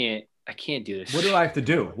can't do this. what do I have to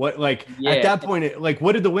do? What like Yeah. at that point like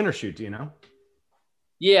what did the winner shoot, do you know?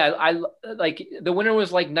 Yeah, I like the winner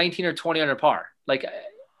was like 19 or 20 under par. Like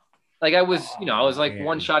I was, I was like man.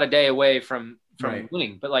 one shot a day away from Right.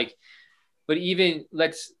 winning. But even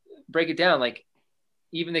let's break it down. Like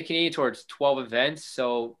even the Canadian Tour, it's 12 events.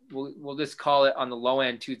 So we'll just call it on the low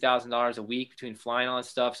end $2,000 a week between flying all that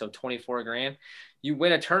stuff. So 24 grand. You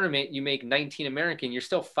win a tournament, you make 19 American. You're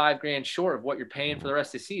still $5,000 short of what you're paying for the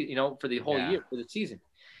rest of the season. For the whole year, for the season.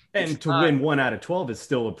 And to win 1 out of 12 is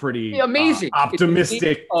still a pretty amazing,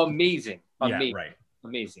 optimistic. Amazing. Yeah, right.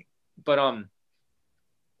 Amazing. But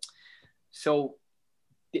so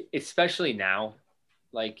especially now,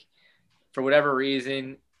 like for whatever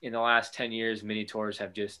reason, in the last 10 years, mini tours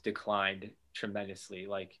have just declined tremendously.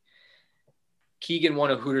 Like Keegan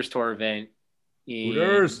won a Hooters Tour event.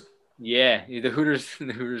 Hooters. Yeah, the Hooters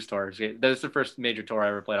Tour. That's the first major tour I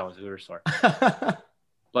ever played on was the Hooters Tour.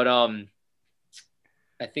 But I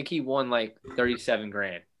think he won like 37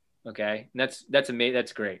 grand. Okay, and that's amazing.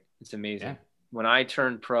 That's great. It's amazing. Yeah. When I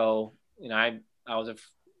turned pro, and I was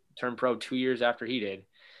turned pro 2 years after he did.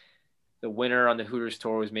 The winner on the Hooters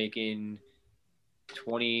Tour was making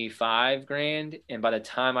 25 grand, and by the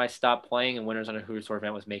time I stopped playing, and winners on a Hooters Tour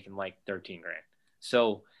event was making like 13 grand.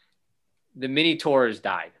 So the mini tours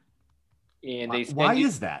died. And they why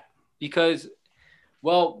is that? Because,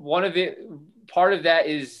 well, part of that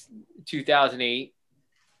is 2008.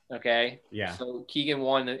 Okay. Yeah. So Keegan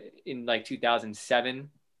won in like 2007,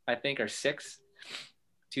 I think, or 6.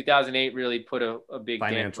 2008 really put a big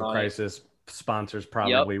financial crisis. Sponsors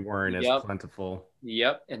probably weren't as plentiful.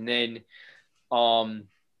 Yep. And then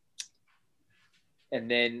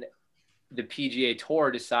the PGA Tour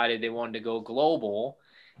decided they wanted to go global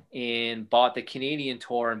and bought the Canadian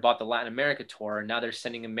Tour and bought the Latin America Tour. And now they're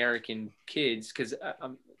sending American kids because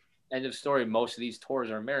end of story, most of these tours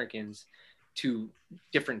are Americans to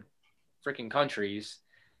different freaking countries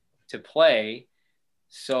to play.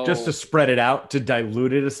 So just to spread it out, to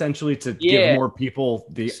dilute it, essentially, to give more people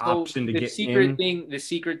the option to get in. The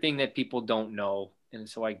secret thing that people don't know, and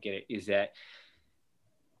so I get it, is that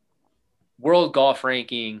world golf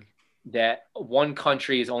ranking, that one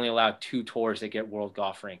country is only allowed 2 tours that get world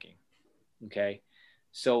golf ranking. Okay.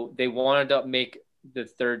 So they wanted to make the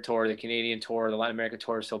third tour, the Canadian Tour, the Latin America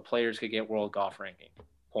Tour, so players could get world golf ranking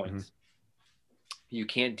points. Mm-hmm. You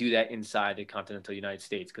can't do that inside the continental United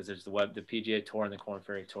States because there's the PGA Tour and the Korn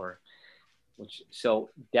Ferry Tour,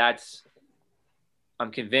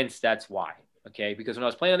 I'm convinced that's why. Okay. Because when I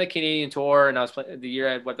was playing on the Canadian Tour and I was playing the year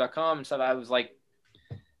at web.com and stuff, I was like,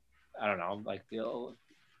 I don't know, like the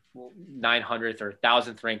 900th or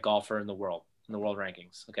 1000th ranked golfer in the world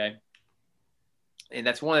rankings. Okay. And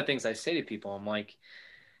that's one of the things I say to people. I'm like,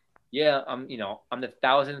 yeah, I'm the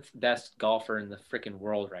 1000th best golfer in the freaking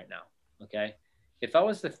world right now. Okay. If I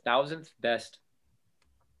was the 1000th best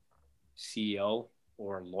CEO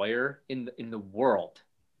or lawyer in the world,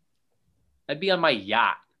 I'd be on my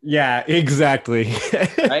yacht. Yeah, exactly.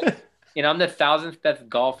 Right? And I'm the 1000th best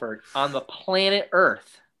golfer on the planet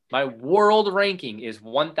Earth. My world ranking is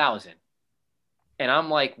 1,000. And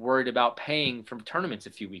I'm like worried about paying from tournaments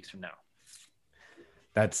a few weeks from now.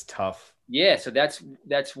 That's tough. Yeah, so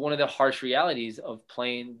that's one of the harsh realities of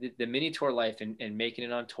playing the mini tour life and making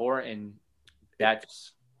it on tour. And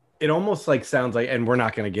it almost like sounds like, and we're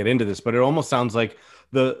not going to get into this, but it almost sounds like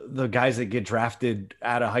the guys that get drafted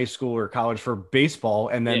out of high school or college for baseball,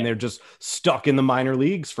 and then they're just stuck in the minor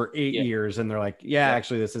leagues for 8 years. And they're like,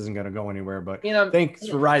 actually, this isn't going to go anywhere, but thanks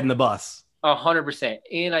for riding the bus. 100%.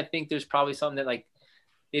 And I think there's probably something that like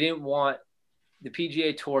they didn't want. The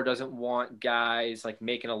PGA Tour doesn't want guys like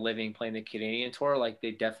making a living playing the Canadian Tour. Like they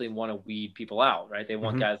definitely want to weed people out, right? They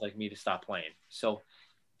want guys like me to stop playing. So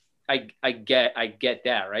I get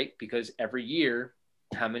that, right? Because every year,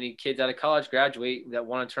 how many kids out of college graduate that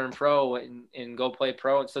want to turn pro and go play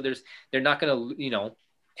pro? And so they're not going to,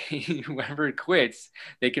 whoever quits,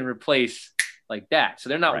 they can replace like that. So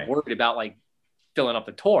they're not worried about like filling up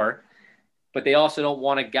the tour, but they also don't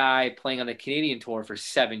want a guy playing on the Canadian Tour for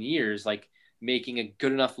 7 years, like making a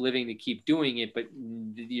good enough living to keep doing it, but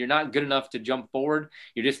you're not good enough to jump forward.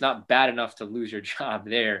 You're just not bad enough to lose your job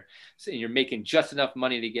there. So you're making just enough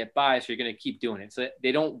money to get by. So you're going to keep doing it. So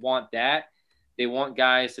they don't want that. They want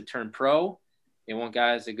guys to turn pro They want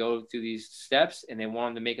guys to go through these steps, and they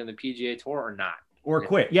want them to make them the PGA Tour or not. Or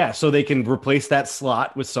quit. Yeah, so they can replace that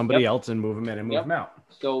slot with somebody Yep. else and move them in and move them out.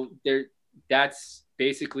 So that's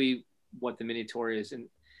basically what the mini tour is,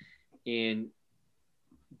 and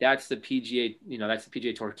that's the PGA. You know, that's the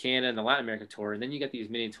PGA Tour Canada and the Latin America Tour, and then you get these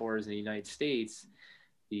mini tours in the United States.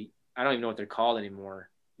 I don't even know what they're called anymore.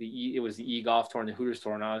 It was the eGolf Tour and the Hooters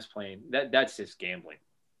Tour when I was playing. That's just gambling.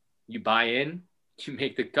 You buy in, you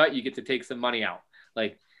make the cut, you get to take some money out.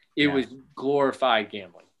 Like it was glorified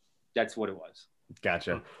gambling. That's what it was.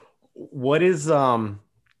 Gotcha. What is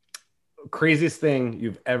craziest thing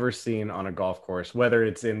you've ever seen on a golf course, whether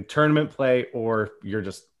it's in tournament play or you're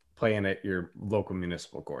just playing at your local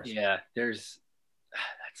municipal course? Yeah, that's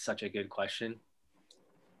such a good question.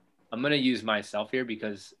 I'm going to use myself here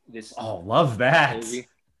because this. Oh, love that.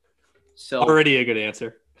 So already a good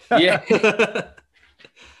answer. Yeah.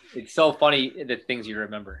 It's so funny the things you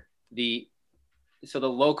remember. So the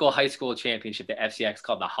local high school championship, the FCX,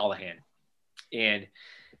 called the Holohan. And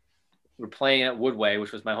we're playing at Woodway,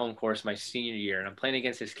 which was my home course my senior year. And I'm playing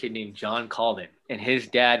against this kid named John Calden. And his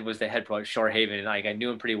dad was the head pro at Shorehaven. And I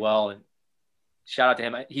knew him pretty well. And shout out to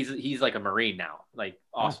him. He's like a Marine now. Like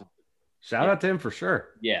awesome. Oh, shout out to him for sure.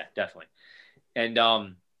 Yeah, definitely.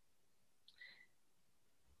 And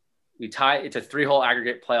we tie. It's a 3-hole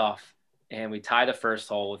aggregate playoff. And we tie the first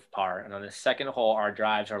hole with par. And on the second hole, our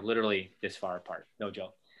drives are literally this far apart. No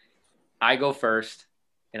joke. I go first,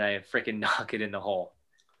 and I freaking knock it in the hole.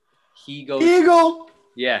 He goes. Eagle.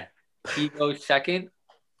 Yeah. He goes second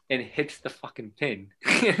and hits the fucking pin.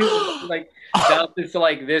 Like, bounces to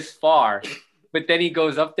like this far. But then he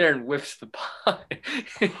goes up there and whiffs the putt.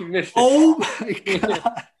 He missed it. Oh, my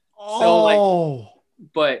God. So,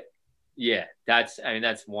 but yeah, that's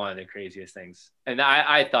one of the craziest things. And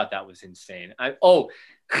I thought that was insane.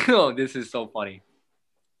 This is so funny.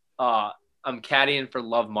 I'm caddying for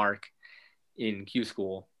Love Mark in Q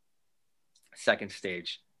School, second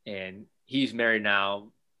stage. And he's married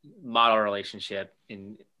now, model relationship,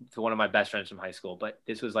 to one of my best friends from high school. But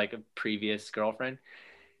this was like a previous girlfriend.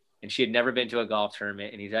 And she had never been to a golf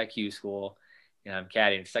tournament. And he's at Q School. And I'm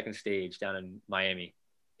caddying second stage down in Miami.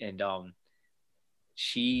 And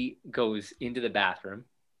she goes into the bathroom.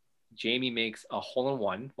 Jamie makes a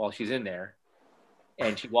hole-in-one while she's in there.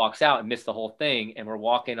 And she walks out and missed the whole thing. And we're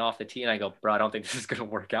walking off the tee. And I go, bro, I don't think this is going to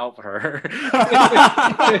work out for her.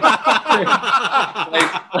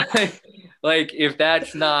 like, if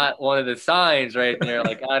that's not one of the signs right there,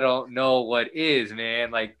 like, I don't know what is, man.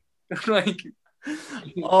 Like,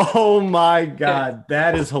 oh, my God.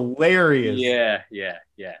 That is hilarious.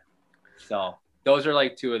 Yeah. So those are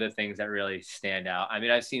like two of the things that really stand out. I mean,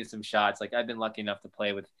 I've seen some shots. Like I've been lucky enough to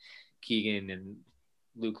play with Keegan and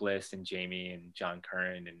Luke List and Jamie and John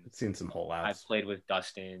Curran, and I've seen some hole outs. I've played with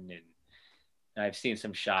Dustin, and I've seen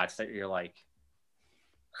some shots that you're like,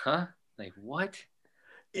 huh? Like what?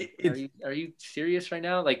 Are you serious right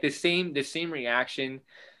now? Like the same reaction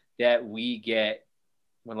that we get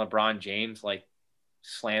when LeBron James like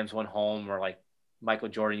slams one home, or like Michael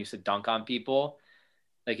Jordan used to dunk on people.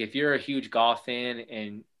 Like if you're a huge golf fan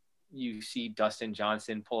and you see Dustin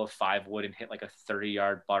Johnson pull a 5-wood and hit like a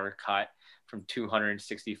 30-yard butter cut from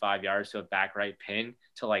 265 yards to a back right pin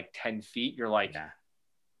to like 10 feet, you're like,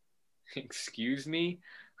 excuse me?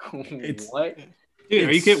 What? Dude,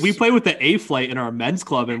 are you kidding? We play with the A-Flight in our men's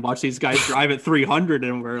club and watch these guys drive at 300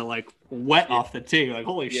 and we're like wet off the tee. Like,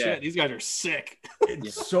 holy shit, these guys are sick.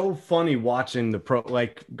 It's so funny watching the pro,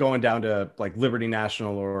 like going down to like Liberty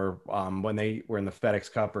National or when they were in the FedEx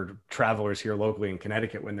Cup, or Travelers here locally in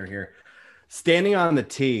Connecticut when they're here, standing on the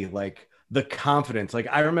tee, like the confidence. Like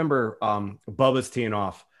I remember Bubba's teeing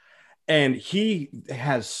off. And he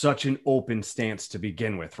has such an open stance to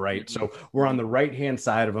begin with, right? Mm-hmm. So we're on the right-hand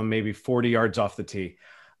side of him, maybe 40 yards off the tee.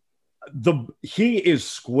 He is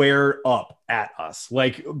square up at us.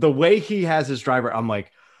 Like the way he has his driver, I'm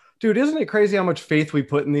like, dude, isn't it crazy how much faith we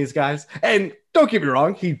put in these guys? And don't get me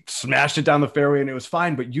wrong, he smashed it down the fairway and it was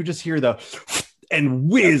fine, but you just hear the and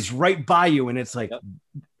whiz right by you. And it's like,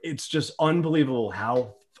 it's just unbelievable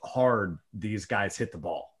how hard these guys hit the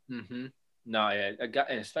ball. Mm-hmm. No, yeah, a guy,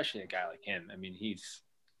 and especially a guy like him. I mean, he's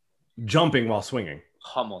jumping while swinging,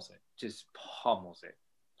 pummels it.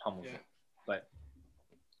 But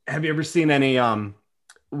have you ever seen any?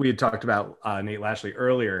 We had talked about Nate Lashley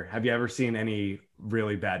earlier. Have you ever seen any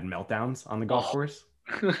really bad meltdowns on the golf course?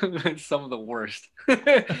 Some of the worst.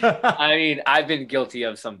 I mean, I've been guilty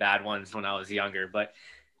of some bad ones when I was younger, but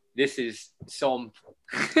this is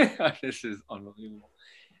this is unbelievable.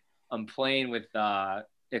 I'm playing with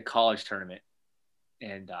a college tournament,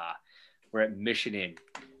 and we're at Mission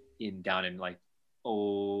Inn down in like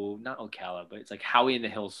not Ocala, but it's like Howie in the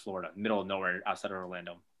Hills, Florida, middle of nowhere outside of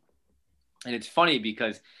Orlando. And it's funny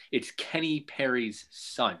because it's Kenny Perry's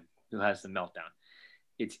son who has the meltdown.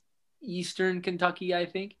 It's Eastern Kentucky, I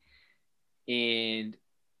think. And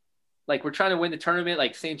like we're trying to win the tournament,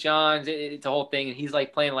 like St. John's, it's a whole thing. And he's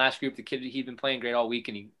like playing last group. The kid, he'd been playing great all week,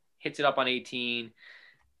 and he hits it up on 18,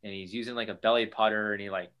 and he's using like a belly putter, and he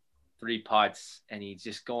like 3 putts, and he's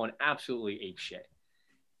just going absolutely ape shit.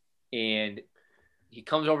 And he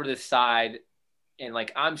comes over to the side, and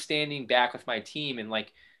like I'm standing back with my team, and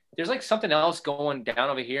like there's like something else going down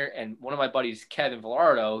over here. And one of my buddies, Kevin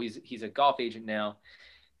Villardo, he's a golf agent now,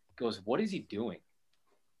 goes, "What is he doing?"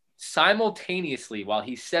 Simultaneously, while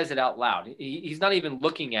he says it out loud, he's not even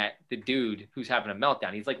looking at the dude who's having a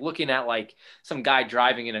meltdown. He's like looking at like some guy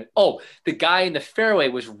driving the guy in the fairway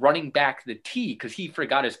was running back the tee because he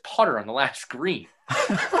forgot his putter on the last green.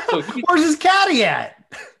 So where's his caddy at?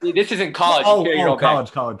 This isn't college.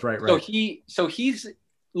 College, right. So he's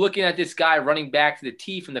looking at this guy running back to the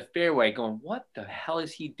tee from the fairway going, what the hell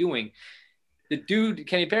is he doing? The dude,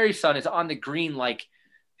 Kenny Perry's son, is on the green like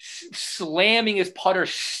slamming his putter,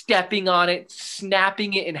 stepping on it,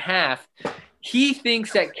 snapping it in half. He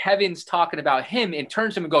thinks that Kevin's talking about him and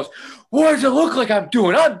turns to him and goes, "What does it look like I'm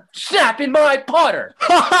doing? I'm snapping my putter."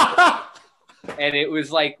 And it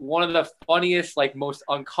was like one of the funniest, like most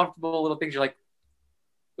uncomfortable little things. You're like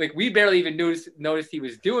we barely even noticed he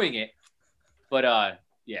was doing it. But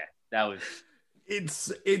yeah, that was.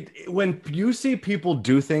 When you see people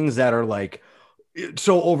do things that are like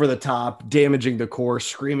so over the top, damaging the course,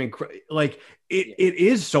 screaming, like it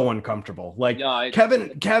is so uncomfortable. Like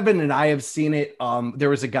Kevin and I have seen it. There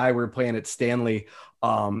was a guy we were playing at Stanley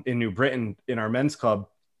in New Britain in our men's club.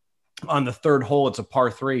 On the 3rd hole, it's a par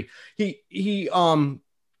 3. He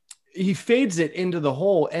fades it into the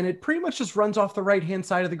hole, and it pretty much just runs off the right-hand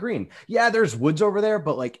side of the green. Yeah, there's woods over there,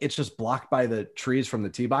 but like it's just blocked by the trees from the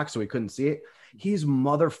tee box, so we couldn't see it. He's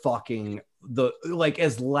motherfucking like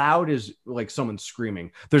as loud as like someone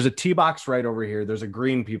screaming. There's a tee box right over here. There's a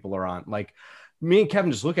green people are on. Like me and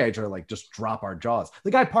Kevin just look at each other, like just drop our jaws. The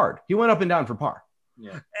guy parred. He went up and down for par.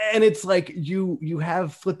 Yeah. And it's like you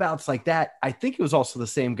have flip outs like that. I think it was also the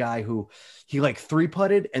same guy who he like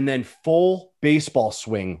 3-putted and then full baseball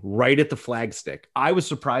swing right at the flagstick. I was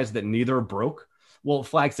surprised that neither broke. Well,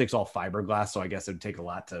 flagstick's all fiberglass, so I guess it'd take a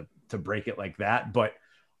lot to break it like that. But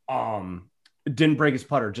didn't break his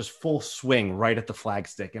putter, just full swing right at the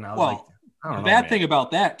flagstick. And I was like, I don't know. The bad thing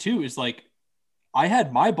about that too is like I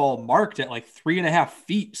had my ball marked at like 3.5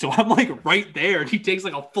 feet. So I'm like right there and he takes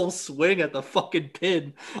like a full swing at the fucking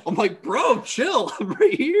pin. I'm like, bro, chill. I'm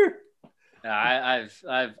right here. Yeah,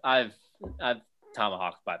 I've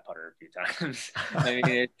tomahawked by putter a few times. I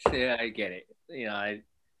mean, I get it. You know,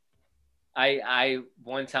 I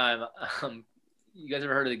one time, you guys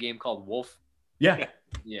ever heard of the game called Wolf? Yeah.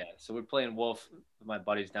 Yeah. So we're playing Wolf with my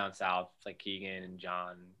buddies down south, like Keegan and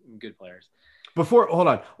John, good players. Hold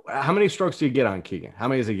on. How many strokes do you get on Keegan? How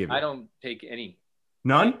many does he give you? I don't take any.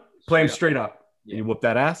 None? Play him straight up. Yeah. You whoop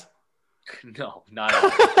that ass? No, not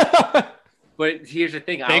at all. But here's the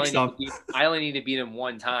thing. I only need to beat him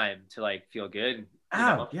one time to like feel good.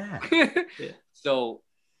 Oh, yeah. So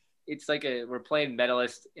it's like we're playing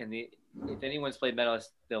Medalist, and if anyone's played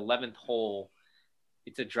Medalist, the 11th hole,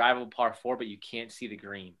 it's a drivable par 4, but you can't see the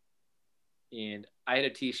green. And I had a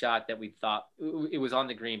tee shot that we thought it was on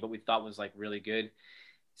the green, but we thought was like really good.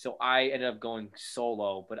 So I ended up going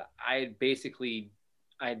solo, but I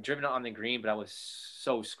had driven it on the green, but I was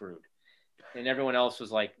so screwed. And everyone else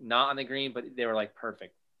was like not on the green, but they were like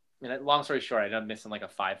perfect. And long story short, I ended up missing like a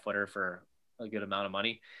 5-footer for a good amount of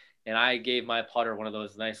money. And I gave my putter one of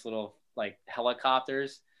those nice little like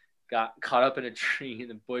helicopters, got caught up in a tree in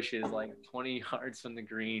the bushes, like 20 yards from the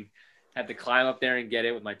green. Had to climb up there and get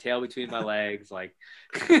it with my tail between my legs. Like,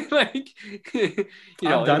 you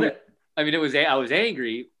know, I've done it. I mean, I was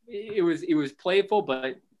angry. It was playful,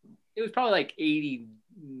 but it was probably like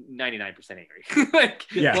 99% angry. Like,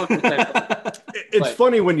 yeah. It's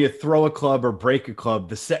funny when you throw a club or break a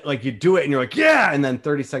club, like you do it and you're like, yeah. And then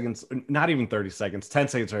 30 seconds, not even 30 seconds, 10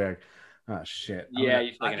 seconds, are like, oh shit. Yeah.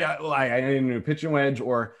 I need a new pitching wedge,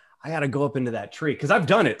 or I got to go up into that tree. Cause I've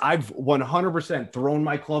done it. I've 100% thrown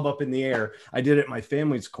my club up in the air. I did it at my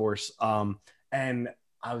family's course. And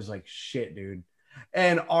I was like, shit, dude.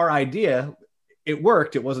 And our idea, it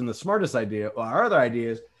worked. It wasn't the smartest idea. Our other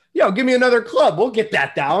idea is, give me another club. We'll get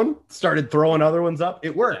that down. Started throwing other ones up.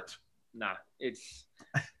 It worked. Nah,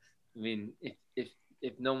 I mean,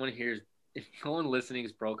 if no one here's if no one listening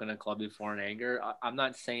has broken a club before in anger, I'm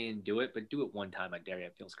not saying do it, but do it one time. I dare you.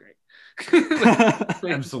 It feels great.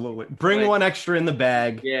 Absolutely. Bring one extra in the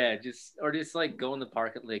bag. Yeah, just like go in the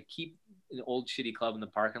parking, like keep an old shitty club in the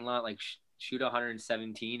parking lot, like shoot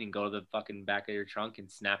 117 and go to the fucking back of your trunk and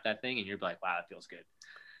snap that thing, and you're like, wow, that feels good.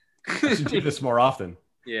 I should do this more often.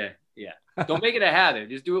 Yeah. Don't make it a habit.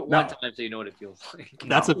 Just do it one time so you know what it feels like.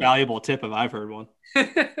 That's a valuable tip if I've heard one.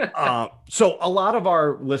 So a lot of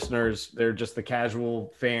our listeners, they're just the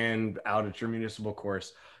casual fan out at your municipal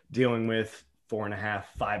course, dealing with 4.5,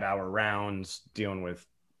 5 hour rounds, dealing with,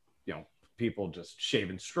 people just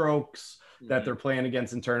shaving strokes that they're playing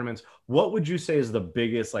against in tournaments. What would you say is the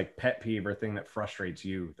biggest like pet peeve or thing that frustrates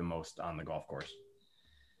you the most on the golf course?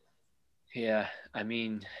 Yeah, I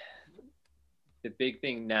mean, the big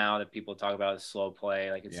thing now that people talk about is slow play.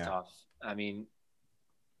 Like it's tough. I mean,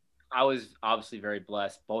 I was obviously very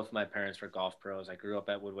blessed. Both of my parents were golf pros. I grew up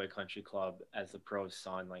at Woodway Country Club as the pro's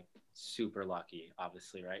son, like super lucky,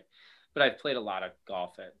 obviously, right? But I've played a lot of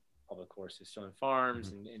golf at public courses, Stone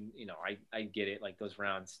Farms, and I get it. Like those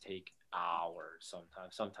rounds take hours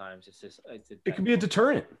sometimes. Sometimes it can be a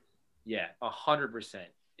deterrent. Yeah, 100%.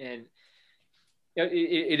 And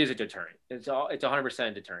it is a deterrent. It's 100%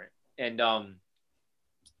 a deterrent. And I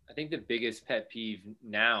think the biggest pet peeve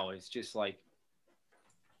now is just like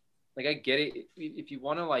I get it. If you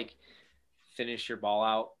want to like finish your ball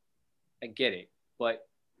out, I get it. But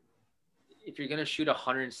if you're gonna shoot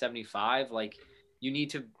 175, like you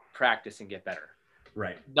need to practice and get better.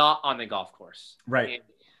 Right. Not on the golf course. Right. And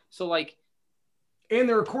so like. And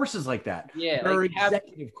there are courses like that. Yeah. There are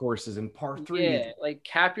executive courses in par 3. Yeah. Like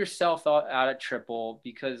cap yourself out at triple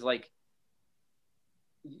because like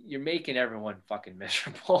you're making everyone fucking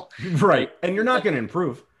miserable. Right. And you're not going to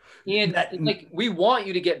improve. And like we want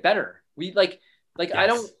you to get better. We like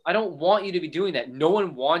yes. I don't want you to be doing that. No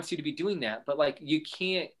one wants you to be doing that. But like you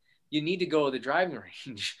need to go to the driving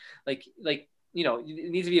range. Like it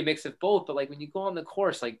needs to be a mix of both. But like when you go on the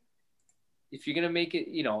course, like if you're gonna make it,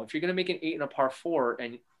 if you're gonna make an 8 in a par 4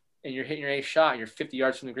 and you're hitting your 8th shot and you're 50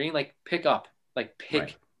 yards from the green, like pick up,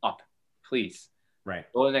 please. Right.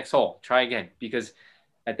 Go to the next hole. Try again, because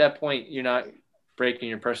at that point you're not breaking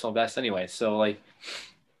your personal best anyway. So like,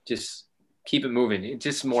 just keep it moving. It's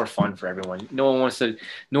just more fun for everyone. No one wants to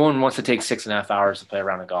take 6.5 hours to play a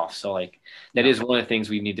round of golf. So like that is one of the things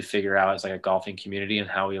we need to figure out as like a golfing community and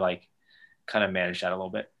how we like kind of manage that a little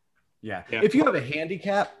bit. Yeah. If you have a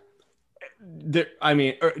handicap,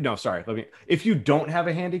 if you don't have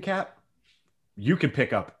a handicap, you can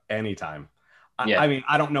pick up anytime. I mean,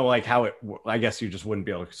 I don't know like how I guess you just wouldn't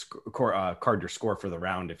be able to card your score for the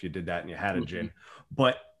round if you did that and you had a gin.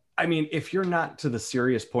 But I mean, if you're not to the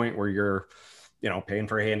serious point where you're, paying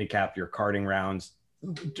for a handicap, you're carding rounds,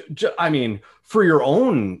 I mean, for your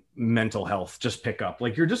own mental health, just pick up.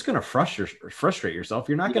 Like you're just going to frustrate yourself.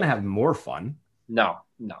 You're not going to have more fun. No.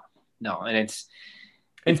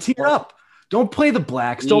 And tee it up. Don't play the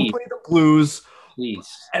blacks. Please. Don't play the blues.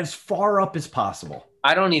 Please. As far up as possible.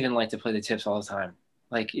 I don't even like to play the tips all the time.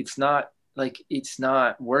 Like it's not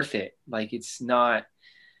worth it. Like it's not.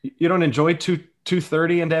 You don't enjoy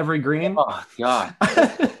 230 into every green? Oh God.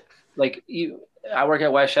 I work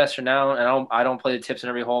at Westchester now, and I don't play the tips in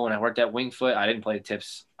every hole. When I worked at Wingfoot, I didn't play the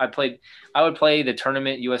tips. I would play the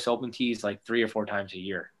tournament US Open tees like 3 or 4 times a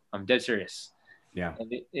year. I'm dead serious. Yeah.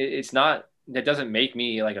 And it's not. That doesn't make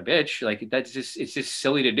me like a bitch. Like it's just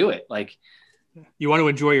silly to do it. Like you want to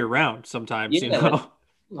enjoy your round sometimes,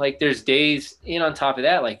 like there's days, and on top of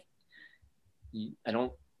that, like you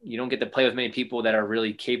don't get to play with many people that are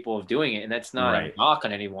really capable of doing it. And that's not a knock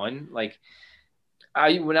on anyone. Like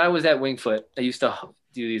when I was at Wingfoot, I used to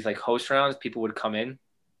do these like host rounds. People would come in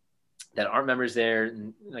that aren't members there.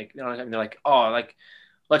 And like, they're like, oh, like,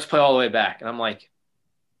 let's play all the way back. And I'm like,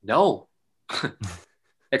 no,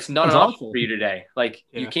 it's not an option for you today. Like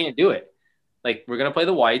you can't do it. Like we're going to play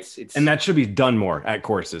the whites. And that should be done more at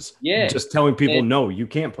courses. Yeah. Just telling people, no, you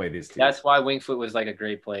can't play these teams. That's why Wingfoot was like a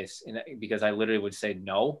great place. And because I literally would say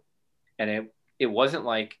no. And it wasn't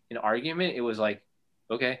like an argument. It was like,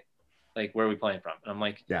 okay, like, where are we playing from? And I'm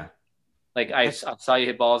like, yeah. Like I saw you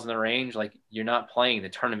hit balls in the range. Like you're not playing the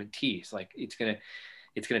tournament tees. Like it's going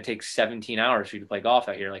to take 17 hours for you to play golf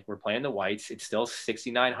out here. Like we're playing the whites. It's still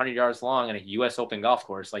 6,900 yards long on a US Open golf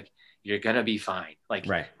course. Like you're going to be fine. Like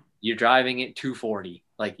you're driving at 240.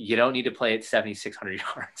 Like you don't need to play at 7,600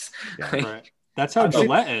 yards. Yeah, like, That's how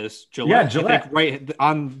Gillette is. Gillette. I think right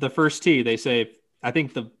on the first tee, they say, I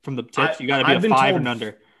think from the tips, you got to be a 5 and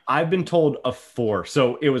under. I've been told a 4.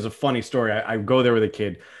 So it was a funny story. I go there with a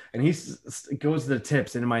kid and he goes to the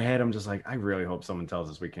tips. And in my head, I'm just like, I really hope someone tells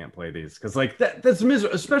us we can't play these. Cause like that's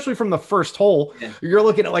miserable, especially from the first hole. Yeah. You're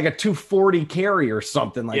looking at like a 240 carry or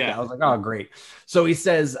something like that. I was like, oh, great. So he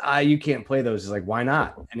says, you can't play those. He's like, why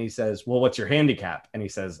not? And he says, well, what's your handicap? And he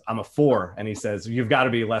says, I'm a 4. And he says, you've got to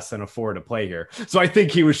be less than a 4 to play here. So I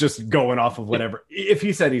think he was just going off of whatever. If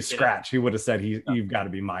he said he's scratched, he would have said you've got to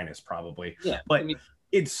be minus probably. Yeah. But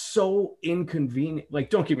it's so inconvenient. Like,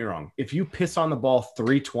 don't get me wrong. If you piss on the ball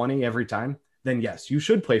 320 every time, then yes, you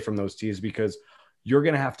should play from those tees because you're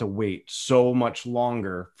going to have to wait so much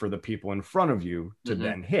longer for the people in front of you to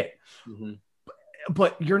then hit.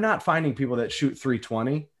 But you're not finding people that shoot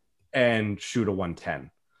 320 and shoot a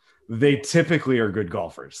 110. They typically are good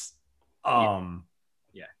golfers. Yeah.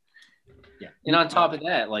 And on top of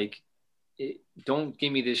that, like, don't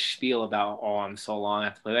give me this spiel about, oh, I'm so long, I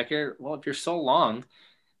have to play back here. Well, if you're so long,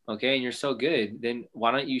 okay, and you're so good, then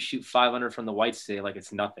why don't you shoot 500 from the whites today like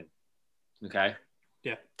it's nothing? Okay.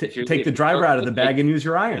 Yeah. Take the driver out of the bag and use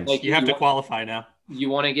your irons. Like you have to qualify now. You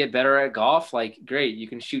want to get better at golf? Like, great. You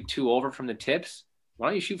can shoot 2 over from the tips. Why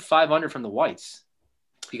don't you shoot 500 from the whites?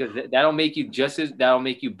 Because that'll make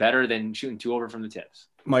you better than shooting 2 over from the tips.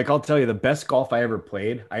 Mike, I'll tell you, the best golf I ever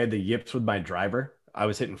played, I had the yips with my driver. I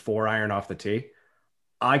was hitting 4 iron off the tee.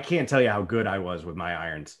 I can't tell you how good I was with my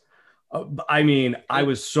irons. I mean, I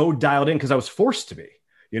was so dialed in because I was forced to be,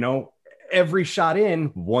 every shot in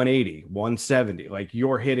 180, 170, like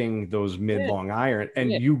you're hitting those mid-long iron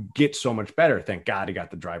and you get so much better. Thank God he got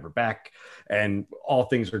the driver back and all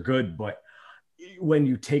things are good. But when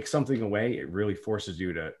you take something away, it really forces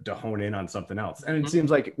you to hone in on something else. And it seems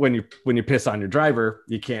like when you piss on your driver,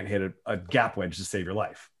 you can't hit a gap wedge to save your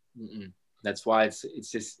life. That's why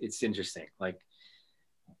it's interesting. Like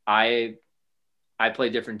I play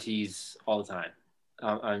different tees all the time.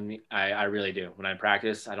 I really do. When I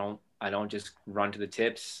practice, I don't just run to the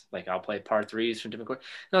tips. Like I'll play par 3s from different courses.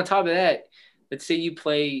 And on top of that, let's say you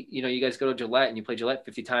play, you guys go to Gillette and you play Gillette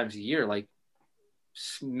 50 times a year. Like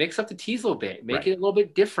mix up the tees a little bit, make it a little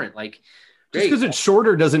bit different. Like just because it's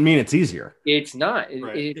shorter doesn't mean it's easier. It's not.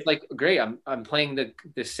 It's like, great. I'm playing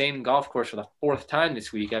the same golf course for the 4th time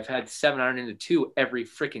this week. I've had 7 iron into 2 every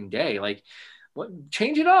freaking day. Like,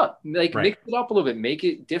 change it up. Like, mix it up a little bit. Make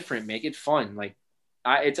it different. Make it fun. Like,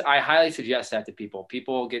 I highly suggest that to people.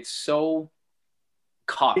 People get so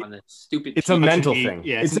caught on this stupid. It's a mental thing.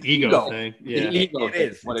 Yeah, it's an ego thing. Yeah, it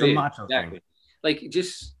is. It's a macho thing. Like,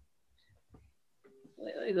 just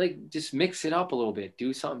mix it up a little bit.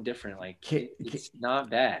 Do something different. Like it's not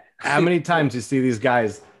bad. How many times you see these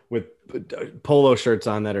guys with polo shirts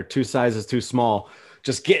on that are 2 sizes too small,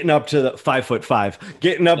 just getting up to the 5'5",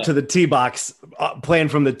 getting up to the tee box, playing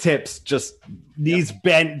from the tips, just knees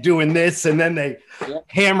bent, doing this, and then they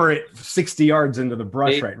hammer it 60 yards into the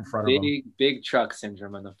brush right in front of them. Big truck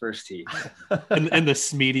syndrome on the first tee, and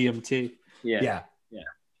the medium tee. Yeah.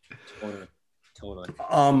 Totally.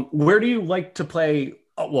 Where do you like to play?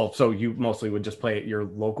 Well, so you mostly would just play at your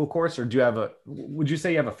local course, or would you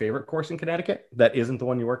say you have a favorite course in Connecticut that isn't the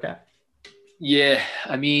one you work at? Yeah.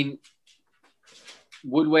 I mean,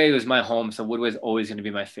 Woodway was my home, so Woodway is always going to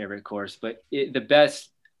be my favorite course. But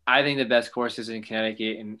I think the best course is in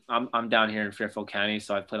Connecticut, and I'm down here in Fairfield County,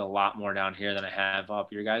 so I've played a lot more down here than I have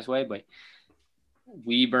up your guys' way. But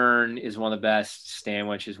Weeburn is one of the best.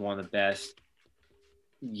 Stanwich is one of the best.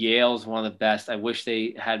 Yale's one of the best. I wish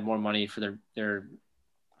they had more money for their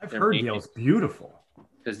I've heard Yale's beautiful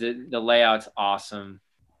because the layout's awesome.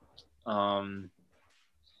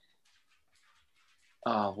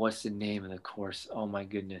 What's the name of the course? Oh my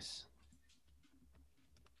goodness.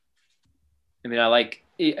 I mean, I like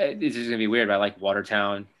this is gonna be weird, but I like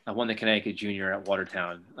Watertown. I won the Connecticut Junior at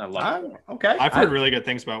Watertown. I love it. Okay. I've heard really good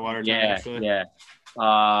things about Watertown. Yeah.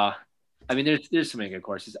 I mean, there's so many good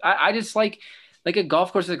courses. I just like a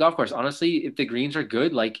golf course is a golf course. Honestly, if the greens are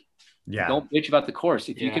good, don't bitch about the course.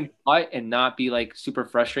 If you can putt and not be like super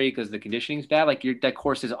frustrated because the conditioning's bad, like that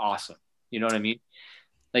course is awesome. You know what I mean?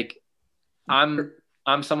 Like I'm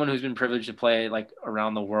someone who's been privileged to play like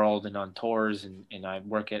around the world and on tours and I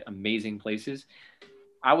work at amazing places.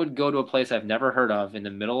 I would go to a place I've never heard of in the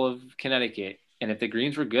middle of Connecticut. And if the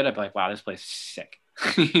greens were good, I'd be like, wow, this place is sick.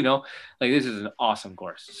 This is an awesome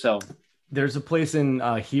course. So there's a place in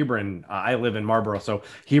Hebron. I live in Marlborough, so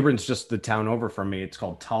Hebron's just the town over from me. It's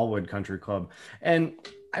called Tallwood Country Club. And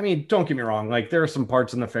I mean, don't get me wrong. Like there are some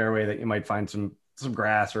parts in the fairway that you might find some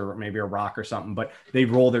grass or maybe a rock or something, but they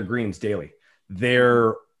roll their greens daily.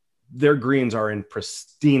 They're their greens are in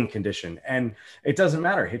pristine condition, and it doesn't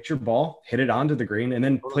matter. Hit your ball, hit it onto the green, and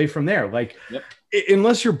then play from there. Like,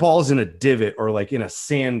 unless your ball's in a divot or like in a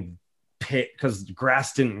sand pit because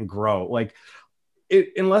grass didn't grow, like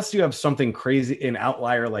unless you have something crazy, an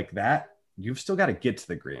outlier like that, you've still got to get to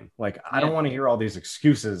the green. Like, I don't want to hear all these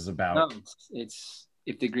excuses about. No, it's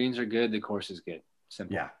if the greens are good, the course is good.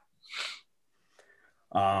 Simple. Yeah.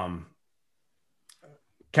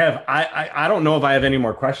 Kev, I don't know if I have any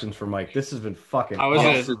more questions for Mike. This has been fucking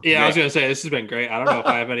awesome. I was gonna say this has been great. I don't know if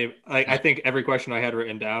I have any. Like, I think every question I had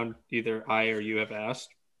written down, either I or you have asked.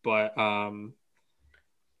 But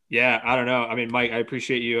yeah, I don't know. I mean, Mike, I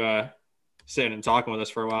appreciate you sitting and talking with us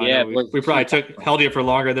for a while. Yeah, we probably held you for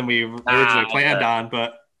longer than we originally planned on,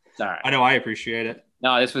 but right. I know I appreciate it.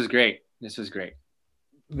 No, this was great. This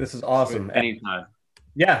is awesome. Anytime.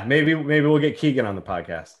 Yeah, maybe we'll get Keegan on the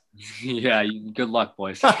podcast. Yeah, good luck,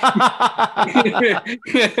 boys. We'll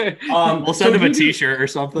send him a T-shirt or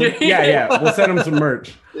something. Yeah. We'll send him some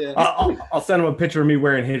merch. Yeah. I'll send him a picture of me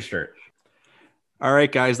wearing his shirt. All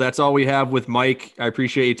right, guys, that's all we have with Mike. I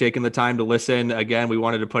appreciate you taking the time to listen. Again, we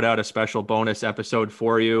wanted to put out a special bonus episode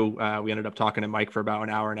for you. We ended up talking to Mike for about an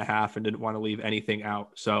hour and a half and didn't want to leave anything out.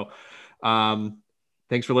 So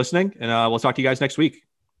thanks for listening, and we'll talk to you guys next week.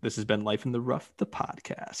 This has been Life in the Rough, the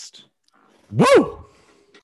podcast. Woo!